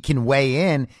mean, we can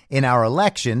weigh in our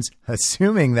elections,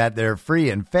 assuming that they're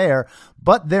free and fair,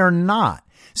 but they're not.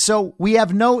 So we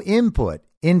have no input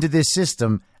into this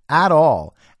system at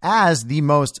all, as the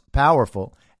most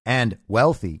powerful and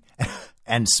wealthy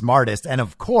and smartest and,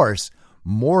 of course,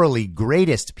 morally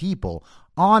greatest people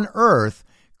on earth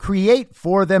create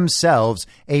for themselves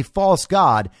a false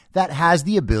god that has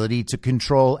the ability to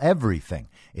control everything.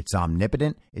 It's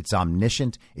omnipotent, it's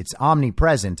omniscient, it's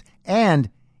omnipresent, and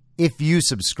if you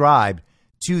subscribe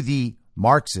to the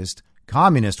Marxist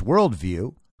communist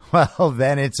worldview, well,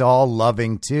 then it's all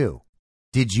loving too.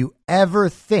 Did you ever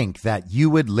think that you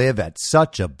would live at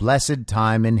such a blessed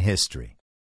time in history?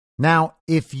 Now,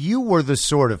 if you were the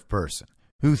sort of person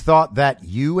who thought that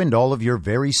you and all of your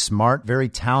very smart, very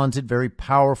talented, very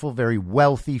powerful, very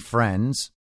wealthy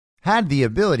friends had the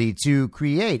ability to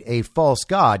create a false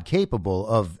god capable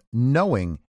of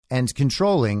knowing and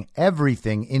controlling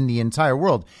everything in the entire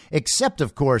world, except,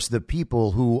 of course, the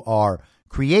people who are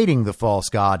creating the false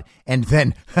god and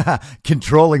then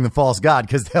controlling the false god,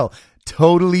 because they'll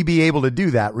totally be able to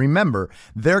do that. Remember,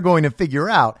 they're going to figure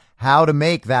out how to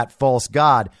make that false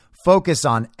god focus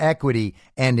on equity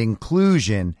and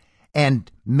inclusion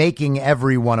and making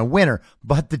everyone a winner.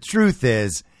 But the truth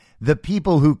is, the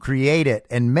people who create it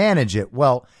and manage it,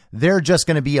 well, they're just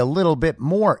going to be a little bit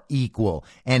more equal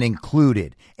and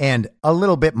included and a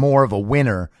little bit more of a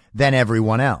winner than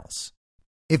everyone else.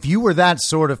 If you were that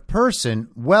sort of person,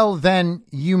 well, then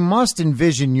you must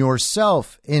envision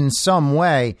yourself in some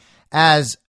way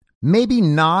as maybe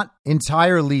not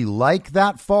entirely like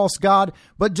that false god,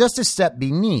 but just a step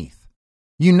beneath.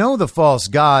 You know the false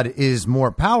god is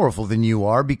more powerful than you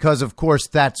are because, of course,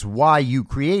 that's why you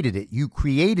created it. You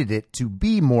created it to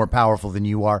be more powerful than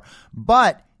you are,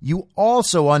 but you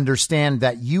also understand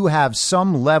that you have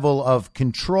some level of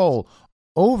control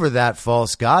over that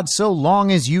false god so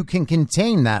long as you can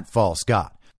contain that false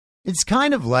god. It's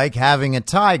kind of like having a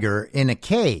tiger in a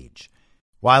cage.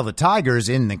 While the tiger's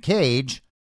in the cage,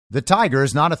 the tiger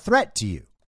is not a threat to you.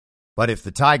 But if the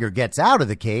tiger gets out of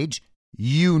the cage,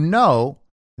 you know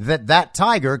that that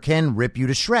tiger can rip you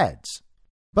to shreds.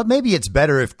 But maybe it's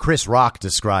better if Chris Rock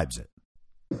describes it.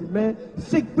 Man,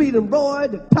 Siegfried and Roy,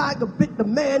 the tiger bit the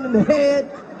man in the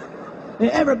head, and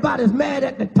everybody's mad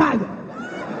at the tiger.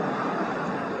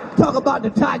 Talk about the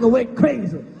tiger went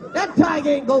crazy. That tiger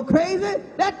ain't go crazy.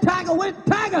 That tiger went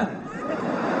tiger.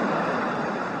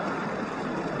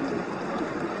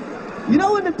 You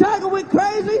know when the tiger went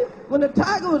crazy? When the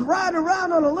tiger was riding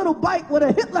around on a little bike with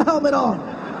a Hitler helmet on.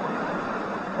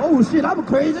 Oh shit, I'm a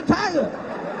crazy tiger.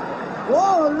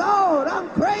 Whoa, Lord, I'm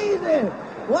crazy.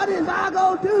 What is I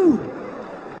gonna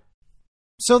do?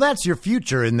 So that's your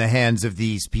future in the hands of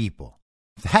these people.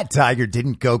 That tiger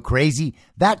didn't go crazy.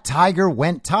 That tiger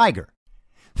went tiger.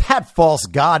 That false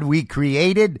god we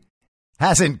created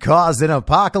hasn't caused an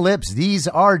apocalypse. These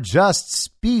are just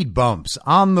speed bumps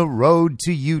on the road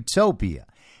to utopia.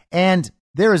 And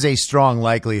there is a strong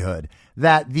likelihood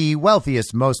that the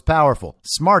wealthiest, most powerful,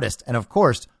 smartest, and of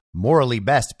course, morally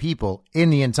best people in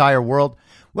the entire world,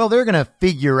 well, they're going to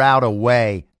figure out a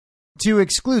way to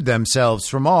exclude themselves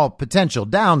from all potential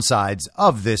downsides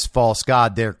of this false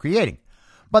god they're creating.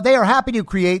 But they are happy to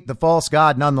create the false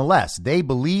god nonetheless. They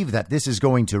believe that this is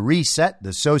going to reset the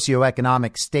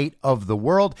socioeconomic state of the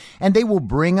world, and they will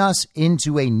bring us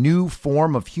into a new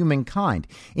form of humankind.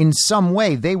 In some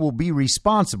way, they will be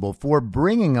responsible for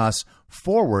bringing us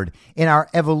forward in our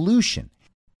evolution.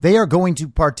 They are going to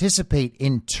participate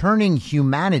in turning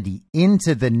humanity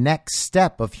into the next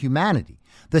step of humanity,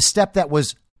 the step that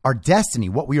was our destiny,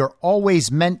 what we are always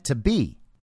meant to be.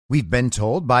 We've been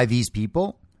told by these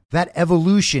people that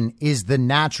evolution is the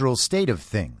natural state of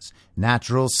things,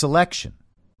 natural selection.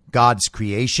 God's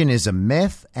creation is a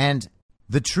myth, and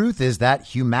the truth is that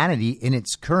humanity in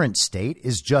its current state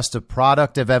is just a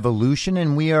product of evolution,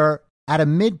 and we are at a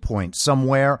midpoint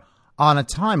somewhere on a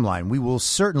timeline. We will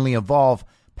certainly evolve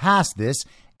past this,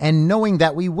 and knowing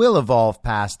that we will evolve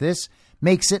past this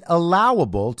makes it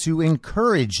allowable to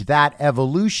encourage that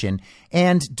evolution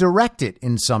and direct it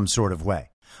in some sort of way.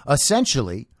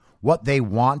 Essentially, what they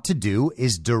want to do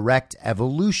is direct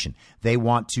evolution. They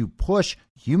want to push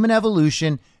human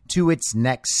evolution to its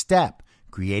next step,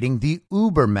 creating the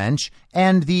Ubermensch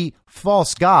and the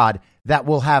false god that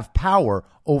will have power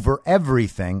over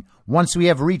everything once we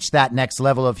have reached that next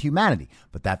level of humanity.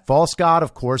 But that false god,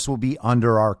 of course, will be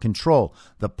under our control.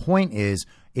 The point is,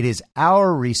 it is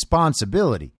our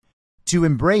responsibility to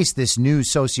embrace this new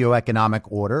socioeconomic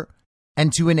order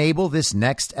and to enable this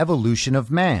next evolution of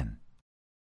man.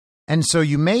 And so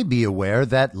you may be aware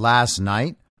that last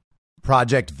night,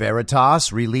 Project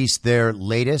Veritas released their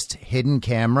latest hidden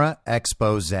camera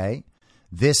expose,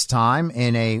 this time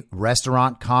in a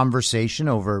restaurant conversation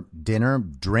over dinner,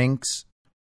 drinks,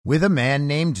 with a man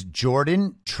named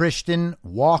Jordan Tristan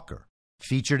Walker,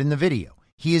 featured in the video.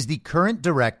 He is the current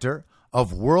director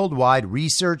of Worldwide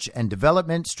Research and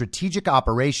Development, Strategic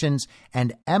Operations,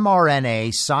 and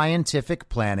mRNA Scientific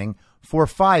Planning for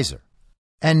Pfizer.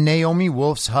 And Naomi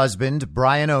Wolf's husband,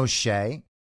 Brian O'Shea,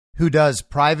 who does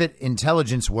private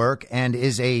intelligence work and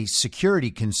is a security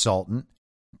consultant,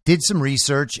 did some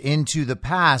research into the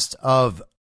past of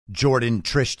Jordan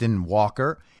Tristan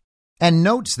Walker and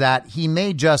notes that he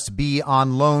may just be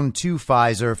on loan to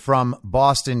Pfizer from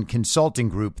Boston Consulting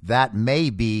Group. That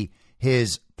may be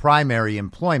his primary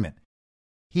employment.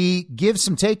 He gives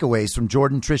some takeaways from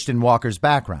Jordan Tristan Walker's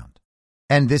background.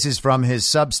 And this is from his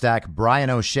Substack,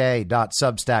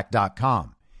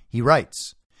 brianoshea.substack.com. He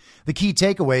writes, "The key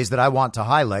takeaways that I want to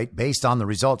highlight based on the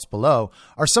results below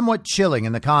are somewhat chilling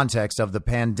in the context of the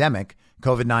pandemic,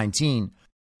 COVID-19,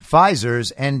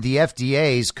 Pfizer's and the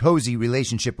FDA's cozy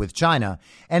relationship with China,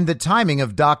 and the timing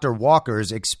of Dr.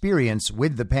 Walker's experience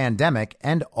with the pandemic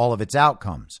and all of its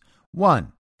outcomes.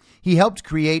 1. He helped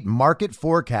create market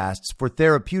forecasts for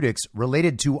therapeutics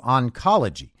related to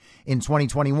oncology in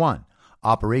 2021.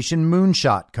 Operation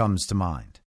Moonshot comes to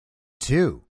mind.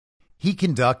 2. He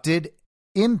conducted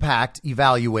impact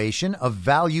evaluation of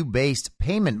value-based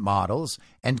payment models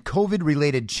and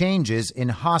COVID-related changes in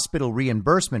hospital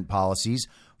reimbursement policies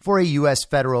for a U.S.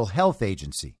 federal health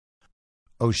agency."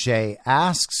 O'Shea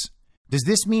asks, does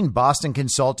this mean Boston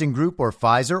Consulting Group or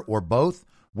Pfizer or both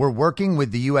were working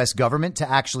with the U.S. government to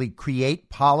actually create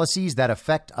policies that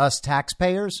affect us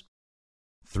taxpayers?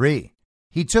 3.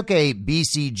 He took a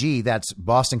BCG, that's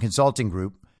Boston Consulting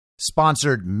Group,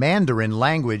 sponsored Mandarin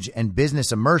language and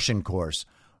business immersion course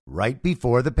right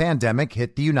before the pandemic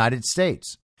hit the United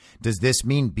States. Does this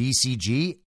mean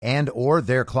BCG and or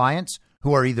their clients,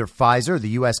 who are either Pfizer, the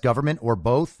U.S. government, or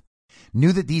both,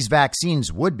 knew that these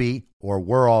vaccines would be, or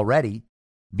were already,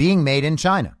 being made in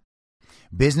China?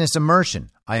 Business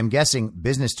immersion, I am guessing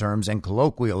business terms and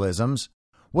colloquialisms,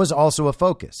 was also a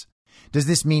focus. Does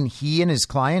this mean he and his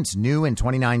clients knew in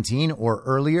 2019 or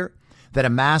earlier that a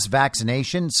mass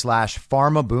vaccination /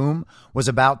 pharma boom was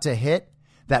about to hit,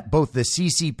 that both the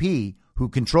CCP, who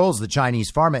controls the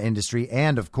Chinese pharma industry,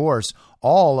 and, of course,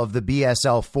 all of the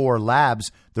BSL-4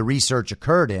 labs the research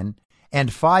occurred in,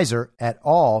 and Pfizer et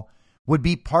al. Would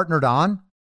be partnered on?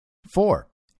 4.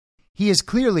 He is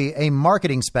clearly a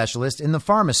marketing specialist in the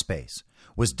pharma space.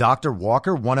 Was Dr.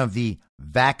 Walker one of the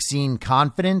vaccine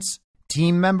confidence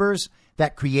team members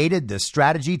that created the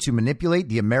strategy to manipulate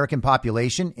the American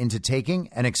population into taking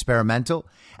an experimental,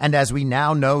 and as we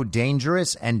now know,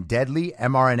 dangerous and deadly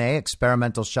mRNA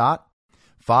experimental shot?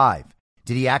 5.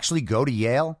 Did he actually go to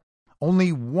Yale?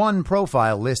 Only one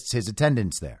profile lists his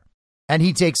attendance there. And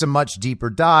he takes a much deeper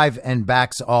dive and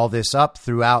backs all this up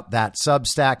throughout that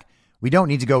Substack. We don't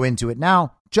need to go into it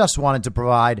now, just wanted to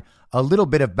provide a little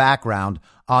bit of background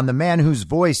on the man whose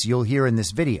voice you'll hear in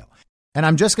this video. And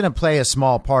I'm just going to play a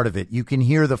small part of it. You can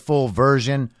hear the full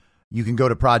version. You can go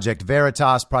to Project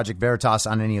Veritas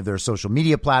on any of their social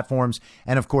media platforms.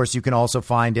 And of course, you can also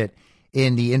find it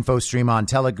in the info stream on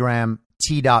Telegram,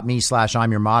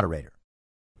 t.me/I'm your moderator.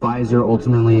 Pfizer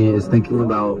ultimately is thinking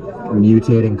about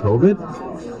mutating COVID?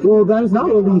 Well, that is not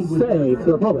what we say to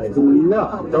the public.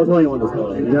 No, don't tell anyone this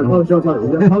story. You gotta publish, don't tell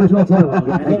anyone. You gotta publish, don't tell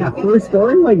anyone. We're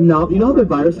exploring, like, no, you know the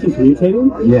virus keeps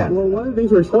mutating? Yeah. Well, one of the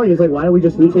things we're exploring is, like, why don't we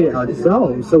just mutate it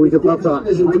ourselves so we can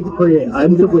create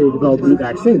undoubtedly develop new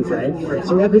vaccines, right?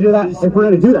 So we have to do that. If we're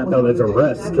going to do that, though, there's a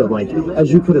risk of, like,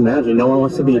 as you could imagine, no one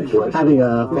wants to be having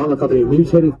a pharma company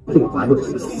mutating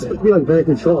viruses. It would be, like, very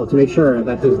controlled to make sure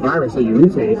that this virus that you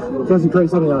mutate doesn't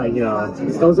create something like, you know,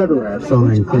 it goes everywhere.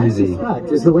 Something crazy.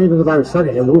 It's the way that the virus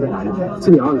started and moving on.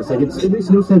 To be honest, like, it makes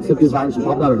no sense that this virus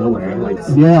popped out of nowhere. Like,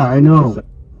 yeah, I know.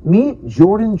 Meet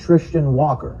Jordan Tristan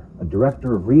Walker, a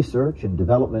director of research and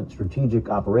development strategic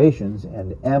operations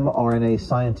and mRNA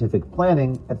scientific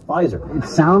planning at Pfizer. It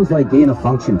sounds like gain of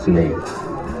function to me.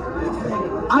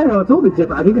 I don't know, it's a little bit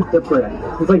different. I think it's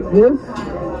different. It's like this.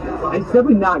 It's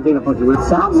definitely not gain of function. It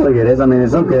sounds like it is. I mean,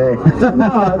 it's okay.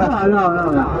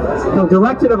 No,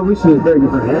 directed evolution is very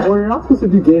different. Well, you're not supposed to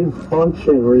do gain of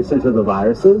function research of the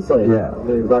viruses, like,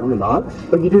 they're exactly not.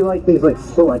 But you do, like, things like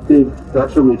selective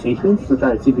directional mutations to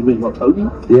try to see if you can make more potent.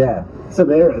 Yeah. So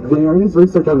there is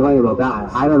research ongoing about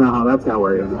that. I don't know how that's going to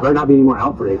work. There not be any more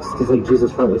outbreaks, just like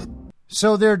Jesus Christ.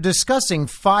 So they're discussing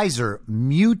Pfizer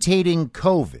mutating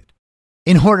COVID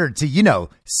in order to,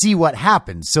 see what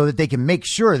happens so that they can make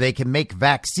sure they can make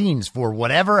vaccines for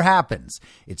whatever happens.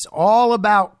 It's all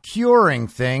about curing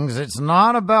things. It's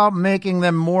not about making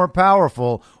them more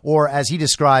powerful or, as he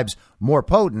describes, more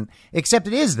potent, except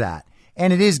it is that.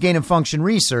 And it is gain of function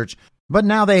research. But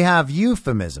now they have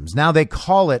euphemisms. Now they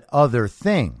call it other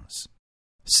things.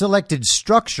 Selected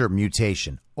structure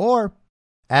mutation, or,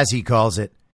 as he calls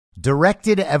it,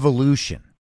 directed evolution.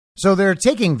 So they're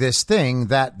taking this thing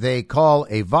that they call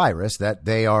a virus that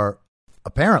they are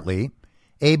apparently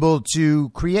able to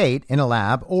create in a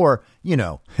lab, or,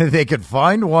 they could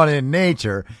find one in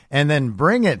nature and then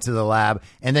bring it to the lab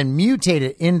and then mutate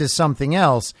it into something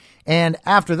else. And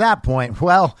after that point,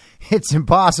 well, it's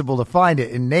impossible to find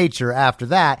it in nature after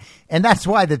that. And that's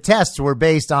why the tests were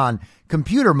based on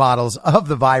computer models of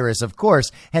the virus, of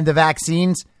course, and the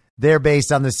vaccines, they're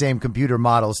based on the same computer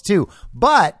models too.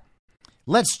 But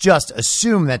let's just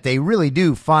assume that they really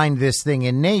do find this thing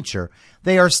in nature.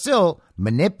 They are still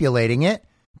manipulating it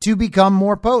to become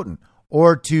more potent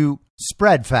or to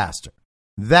spread faster.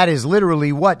 That is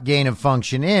literally what gain of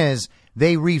function is.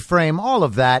 They reframe all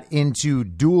of that into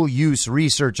dual use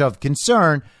research of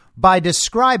concern by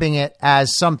describing it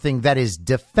as something that is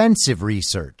defensive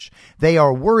research. They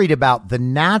are worried about the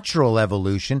natural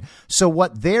evolution, so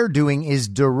what they're doing is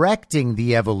directing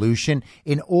the evolution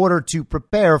in order to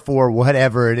prepare for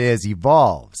whatever it is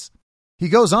evolves. He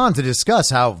goes on to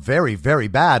discuss how very, very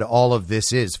bad all of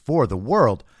this is for the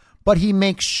world, but he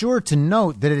makes sure to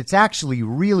note that it's actually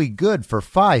really good for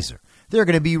Pfizer. They're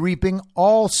going to be reaping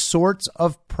all sorts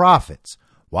of profits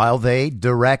while they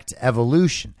direct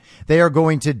evolution. They are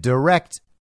going to direct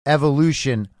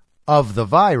evolution of the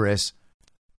virus,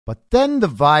 but then the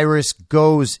virus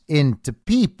goes into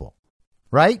people,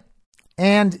 right?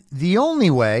 And the only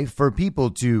way for people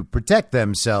to protect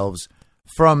themselves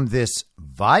from this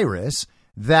virus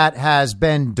that has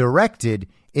been directed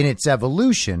in its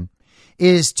evolution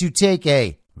is to take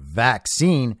a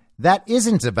vaccine that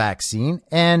isn't a vaccine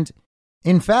and,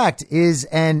 in fact, is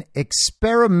an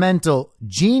experimental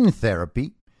gene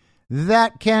therapy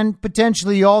that can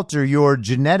potentially alter your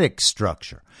genetic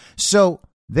structure. So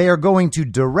they are going to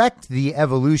direct the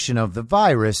evolution of the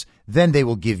virus. Then they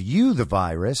will give you the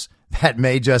virus that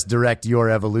may just direct your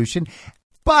evolution.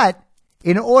 But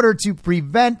in order to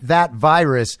prevent that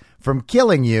virus from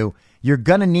killing you, you're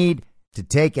going to need to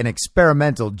take an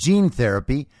experimental gene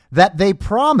therapy that they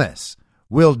promise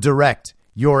will direct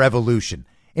your evolution.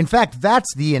 In fact,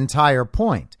 that's the entire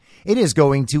point. It is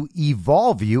going to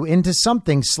evolve you into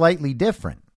something slightly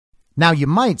different. Now, you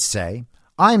might say,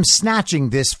 I'm snatching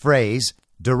this phrase,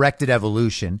 directed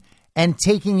evolution, and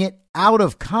taking it out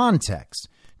of context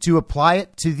to apply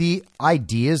it to the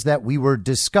ideas that we were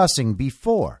discussing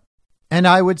before. And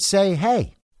I would say,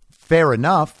 hey, fair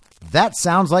enough. That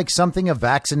sounds like something a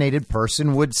vaccinated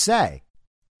person would say.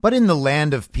 But in the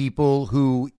land of people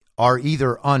who are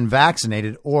either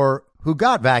unvaccinated or who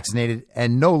got vaccinated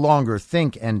and no longer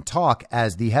think and talk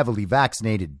as the heavily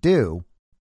vaccinated do,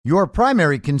 your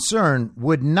primary concern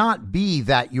would not be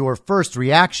that your first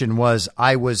reaction was,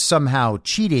 I was somehow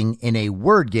cheating in a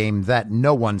word game that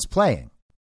no one's playing.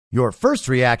 Your first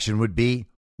reaction would be,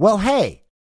 well, hey,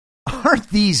 aren't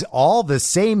these all the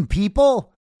same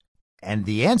people? And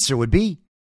the answer would be,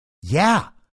 yeah,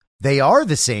 they are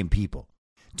the same people.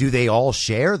 Do they all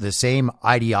share the same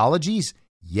ideologies?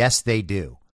 Yes, they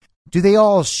do. Do they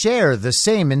all share the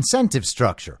same incentive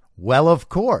structure? Well, of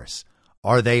course.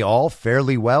 Are they all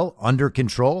fairly well under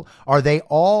control? Are they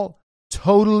all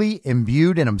totally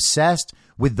imbued and obsessed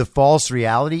with the false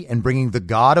reality and bringing the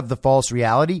God of the false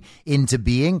reality into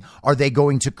being? Are they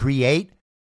going to create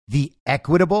the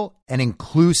equitable and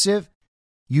inclusive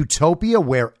utopia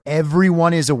where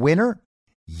everyone is a winner?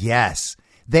 Yes,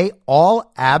 they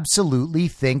all absolutely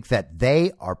think that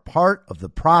they are part of the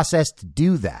process to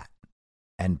do that.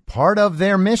 And part of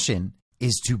their mission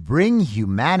is to bring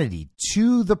humanity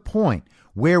to the point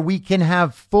where we can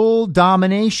have full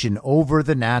domination over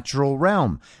the natural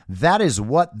realm. That is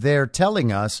what they're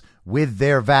telling us with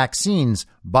their vaccines,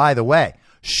 by the way.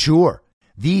 Sure,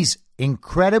 these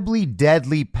incredibly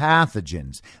deadly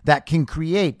pathogens that can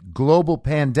create global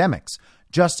pandemics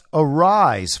just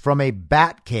arise from a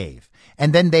bat cave,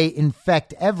 and then they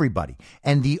infect everybody.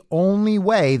 And the only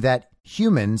way that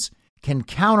humans can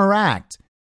counteract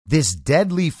this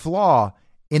deadly flaw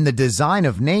in the design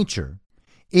of nature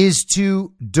is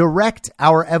to direct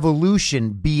our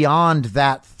evolution beyond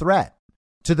that threat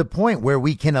to the point where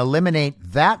we can eliminate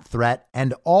that threat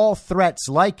and all threats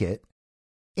like it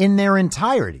in their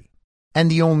entirety. And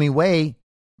the only way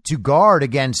to guard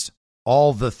against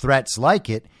all the threats like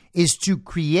it is to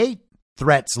create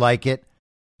threats like it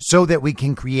so that we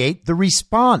can create the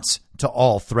response to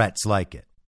all threats like it.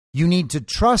 You need to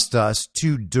trust us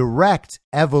to direct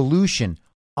evolution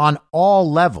on all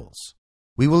levels.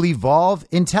 We will evolve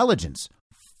intelligence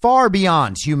far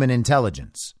beyond human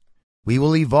intelligence. We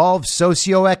will evolve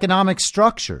socioeconomic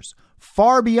structures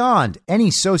far beyond any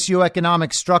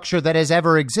socioeconomic structure that has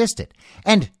ever existed.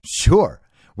 And sure,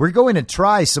 we're going to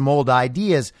try some old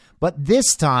ideas, but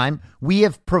this time we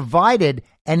have provided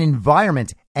an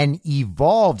environment, an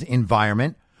evolved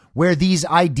environment, where these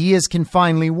ideas can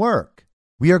finally work.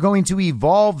 We are going to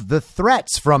evolve the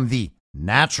threats from the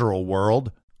natural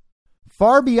world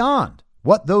far beyond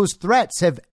what those threats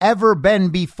have ever been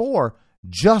before,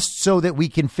 just so that we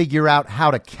can figure out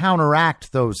how to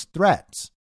counteract those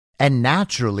threats. And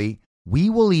naturally, we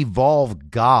will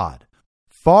evolve God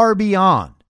far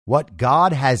beyond what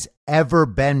God has ever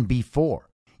been before.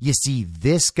 You see,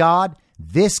 this God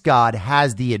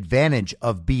has the advantage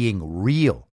of being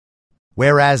real.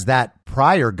 Whereas that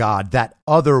prior God, that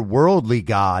otherworldly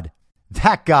God,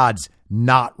 that God's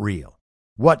not real.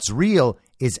 What's real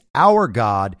is our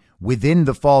God within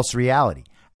the false reality.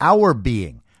 Our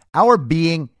being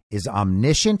is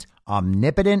omniscient,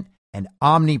 omnipotent, and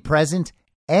omnipresent,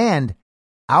 and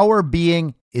our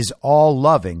being is all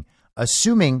loving,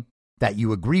 assuming that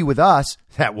you agree with us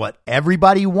that what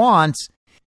everybody wants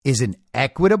is an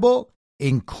equitable,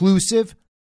 inclusive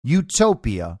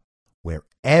utopia where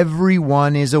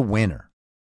everyone is a winner.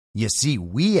 You see,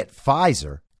 we at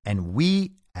Pfizer and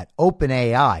we at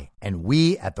OpenAI and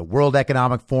we at the World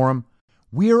Economic Forum,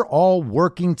 we're all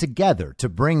working together to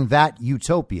bring that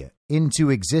utopia into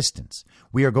existence.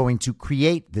 We are going to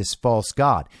create this false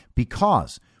God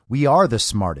because we are the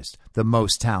smartest, the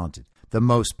most talented, the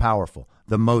most powerful,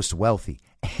 the most wealthy,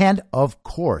 and of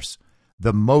course,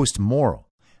 the most moral.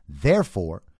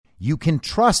 Therefore, you can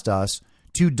trust us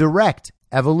to direct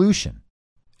evolution.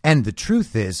 And the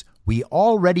truth is, we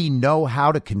already know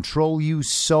how to control you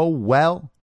so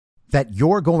well that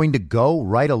you're going to go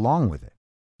right along with it.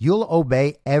 You'll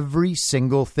obey every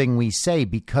single thing we say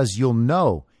because you'll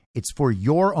know it's for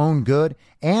your own good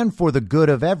and for the good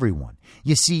of everyone.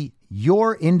 You see,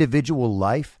 your individual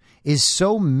life is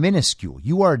so minuscule.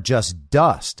 You are just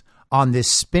dust on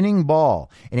this spinning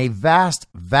ball in a vast,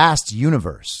 vast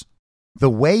universe. The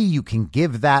way you can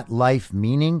give that life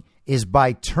meaning is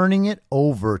by turning it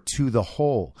over to the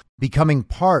whole, becoming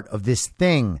part of this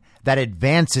thing that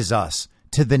advances us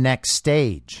to the next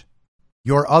stage.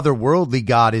 Your otherworldly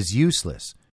God is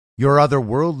useless. Your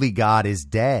otherworldly God is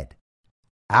dead.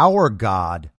 Our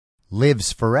God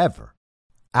lives forever.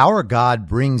 Our God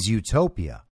brings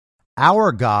utopia.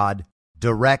 Our God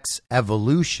directs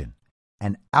evolution.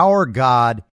 And our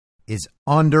God is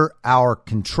under our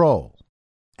control.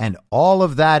 And all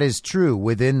of that is true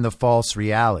within the false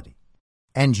reality.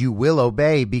 And you will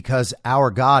obey because our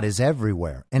God is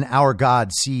everywhere and our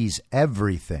God sees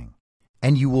everything.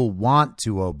 And you will want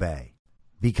to obey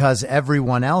because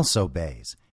everyone else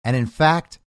obeys. And in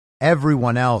fact,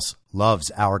 everyone else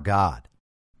loves our God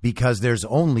because there's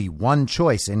only one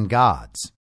choice in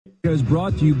gods. Is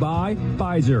brought to you by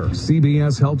Pfizer.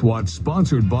 CBS Health Watch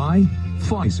sponsored by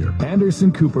Pfizer.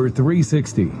 Anderson Cooper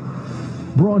 360.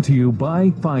 Brought to you by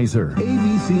Pfizer.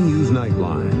 ABC ABC News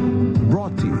Nightline.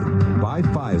 Brought to you by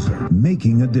Pfizer.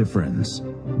 Making a difference.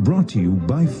 Brought to you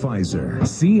by Pfizer.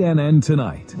 CNN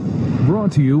Tonight.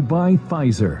 Brought to you by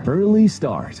Pfizer. Early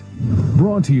Start.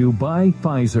 Brought to you by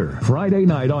Pfizer. Friday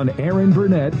night on Aaron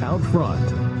Burnett Out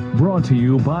Front. Brought to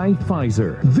you by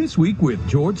Pfizer. This Week with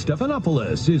George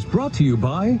Stephanopoulos is brought to you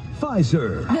by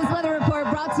Pfizer. This weather report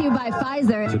brought to you by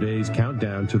Pfizer. Today's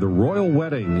countdown to the royal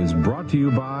wedding is brought to you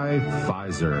by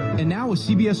Pfizer. And now a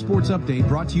CBS Sports Update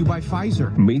brought to you by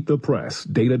Pfizer. Meet the Press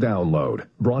Data Download.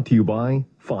 Brought to you by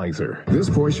Pfizer. This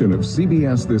portion of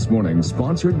CBS This Morning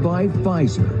sponsored by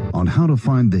Pfizer. On how to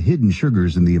find the hidden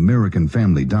sugars in the American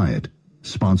family diet.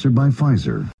 Sponsored by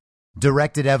Pfizer.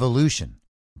 Directed Evolution.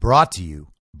 Brought to you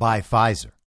by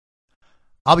Pfizer.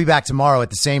 I'll be back tomorrow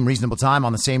at the same reasonable time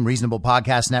on the same reasonable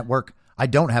podcast network. I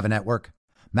don't have a network.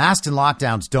 Masks and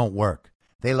lockdowns don't work.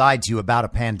 They lied to you about a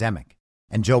pandemic.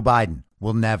 And Joe Biden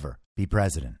will never be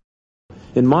president.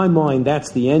 In my mind,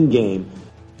 that's the end game.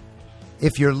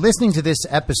 If you're listening to this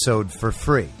episode for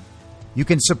free, you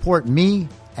can support me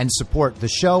and support the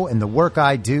show and the work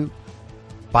I do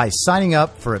by signing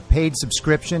up for a paid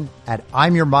subscription at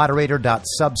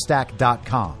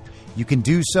imyourmoderator.substack.com. You can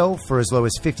do so for as low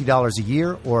as $50 a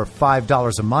year or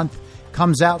 $5 a month.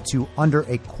 Comes out to under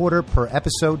 $0.25 per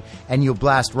episode, and you'll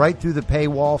blast right through the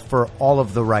paywall for all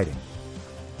of the writing.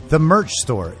 The merch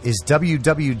store is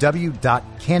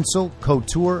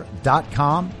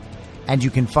www.cancelcouture.com, and you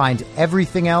can find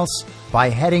everything else by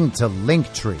heading to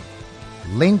Linktree.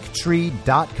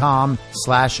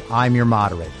 Linktree.com/I'm your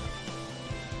moderator.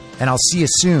 And I'll see you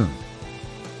soon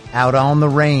out on the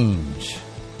range.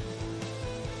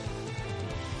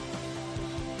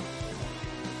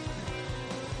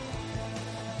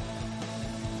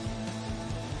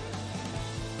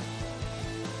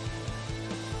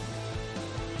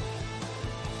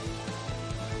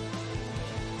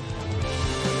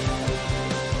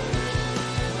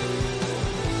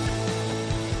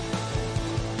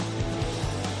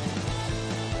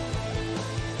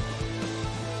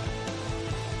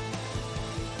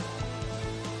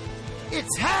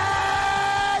 It's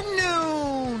high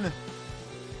noon.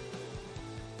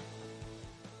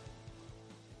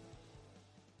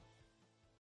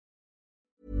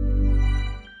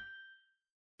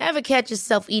 Ever catch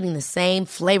yourself eating the same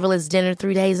flavorless dinner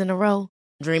 3 days in a row?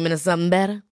 Dreaming of something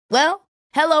better? Well,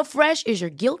 HelloFresh is your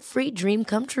guilt-free dream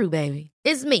come true, baby.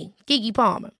 It's me, Keke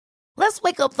Palmer. Let's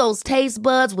wake up those taste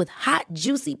buds with hot,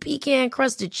 juicy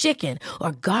pecan-crusted chicken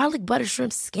or garlic butter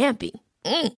shrimp scampi.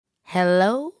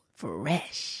 Hello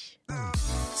Fresh.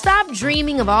 Stop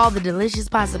dreaming of all the delicious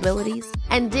possibilities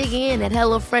and dig in at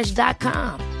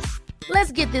HelloFresh.com.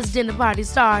 Let's get this dinner party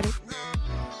started.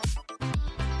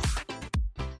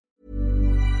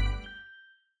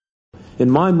 In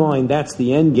my mind, that's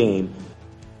the end game.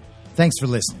 Thanks for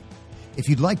listening. If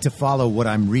you'd like to follow what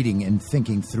I'm reading and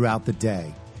thinking throughout the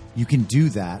day, you can do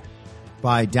that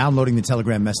by downloading the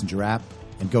Telegram Messenger app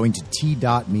and going to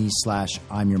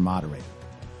t.me/I'm your moderator.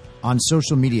 On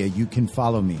social media, you can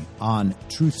follow me on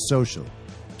Truth Social,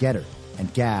 Getter,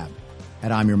 and Gab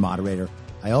at I'm Your Moderator.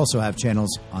 I also have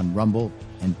channels on Rumble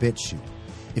and BitChute.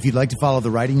 If you'd like to follow the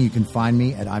writing, you can find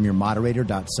me at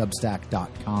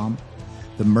imyourmoderator.substack.com.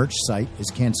 The merch site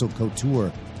is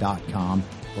cancelcouture.com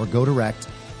or go direct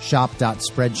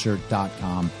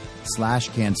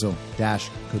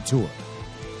shop.spreadshirt.com/cancel-couture.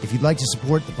 If you'd like to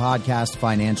support the podcast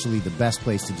financially, the best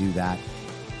place to do that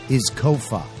is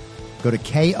Ko-Fi. Go to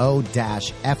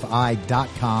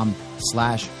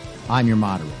ko-fi.com/I'm your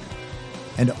moderator.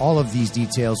 And all of these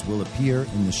details will appear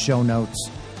in the show notes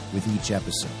with each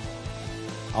episode.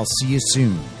 I'll see you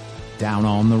soon down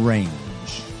on the range.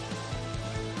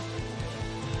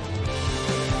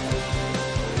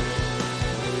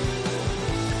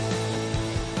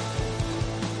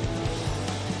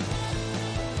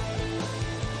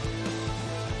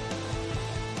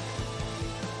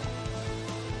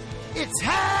 It's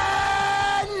high!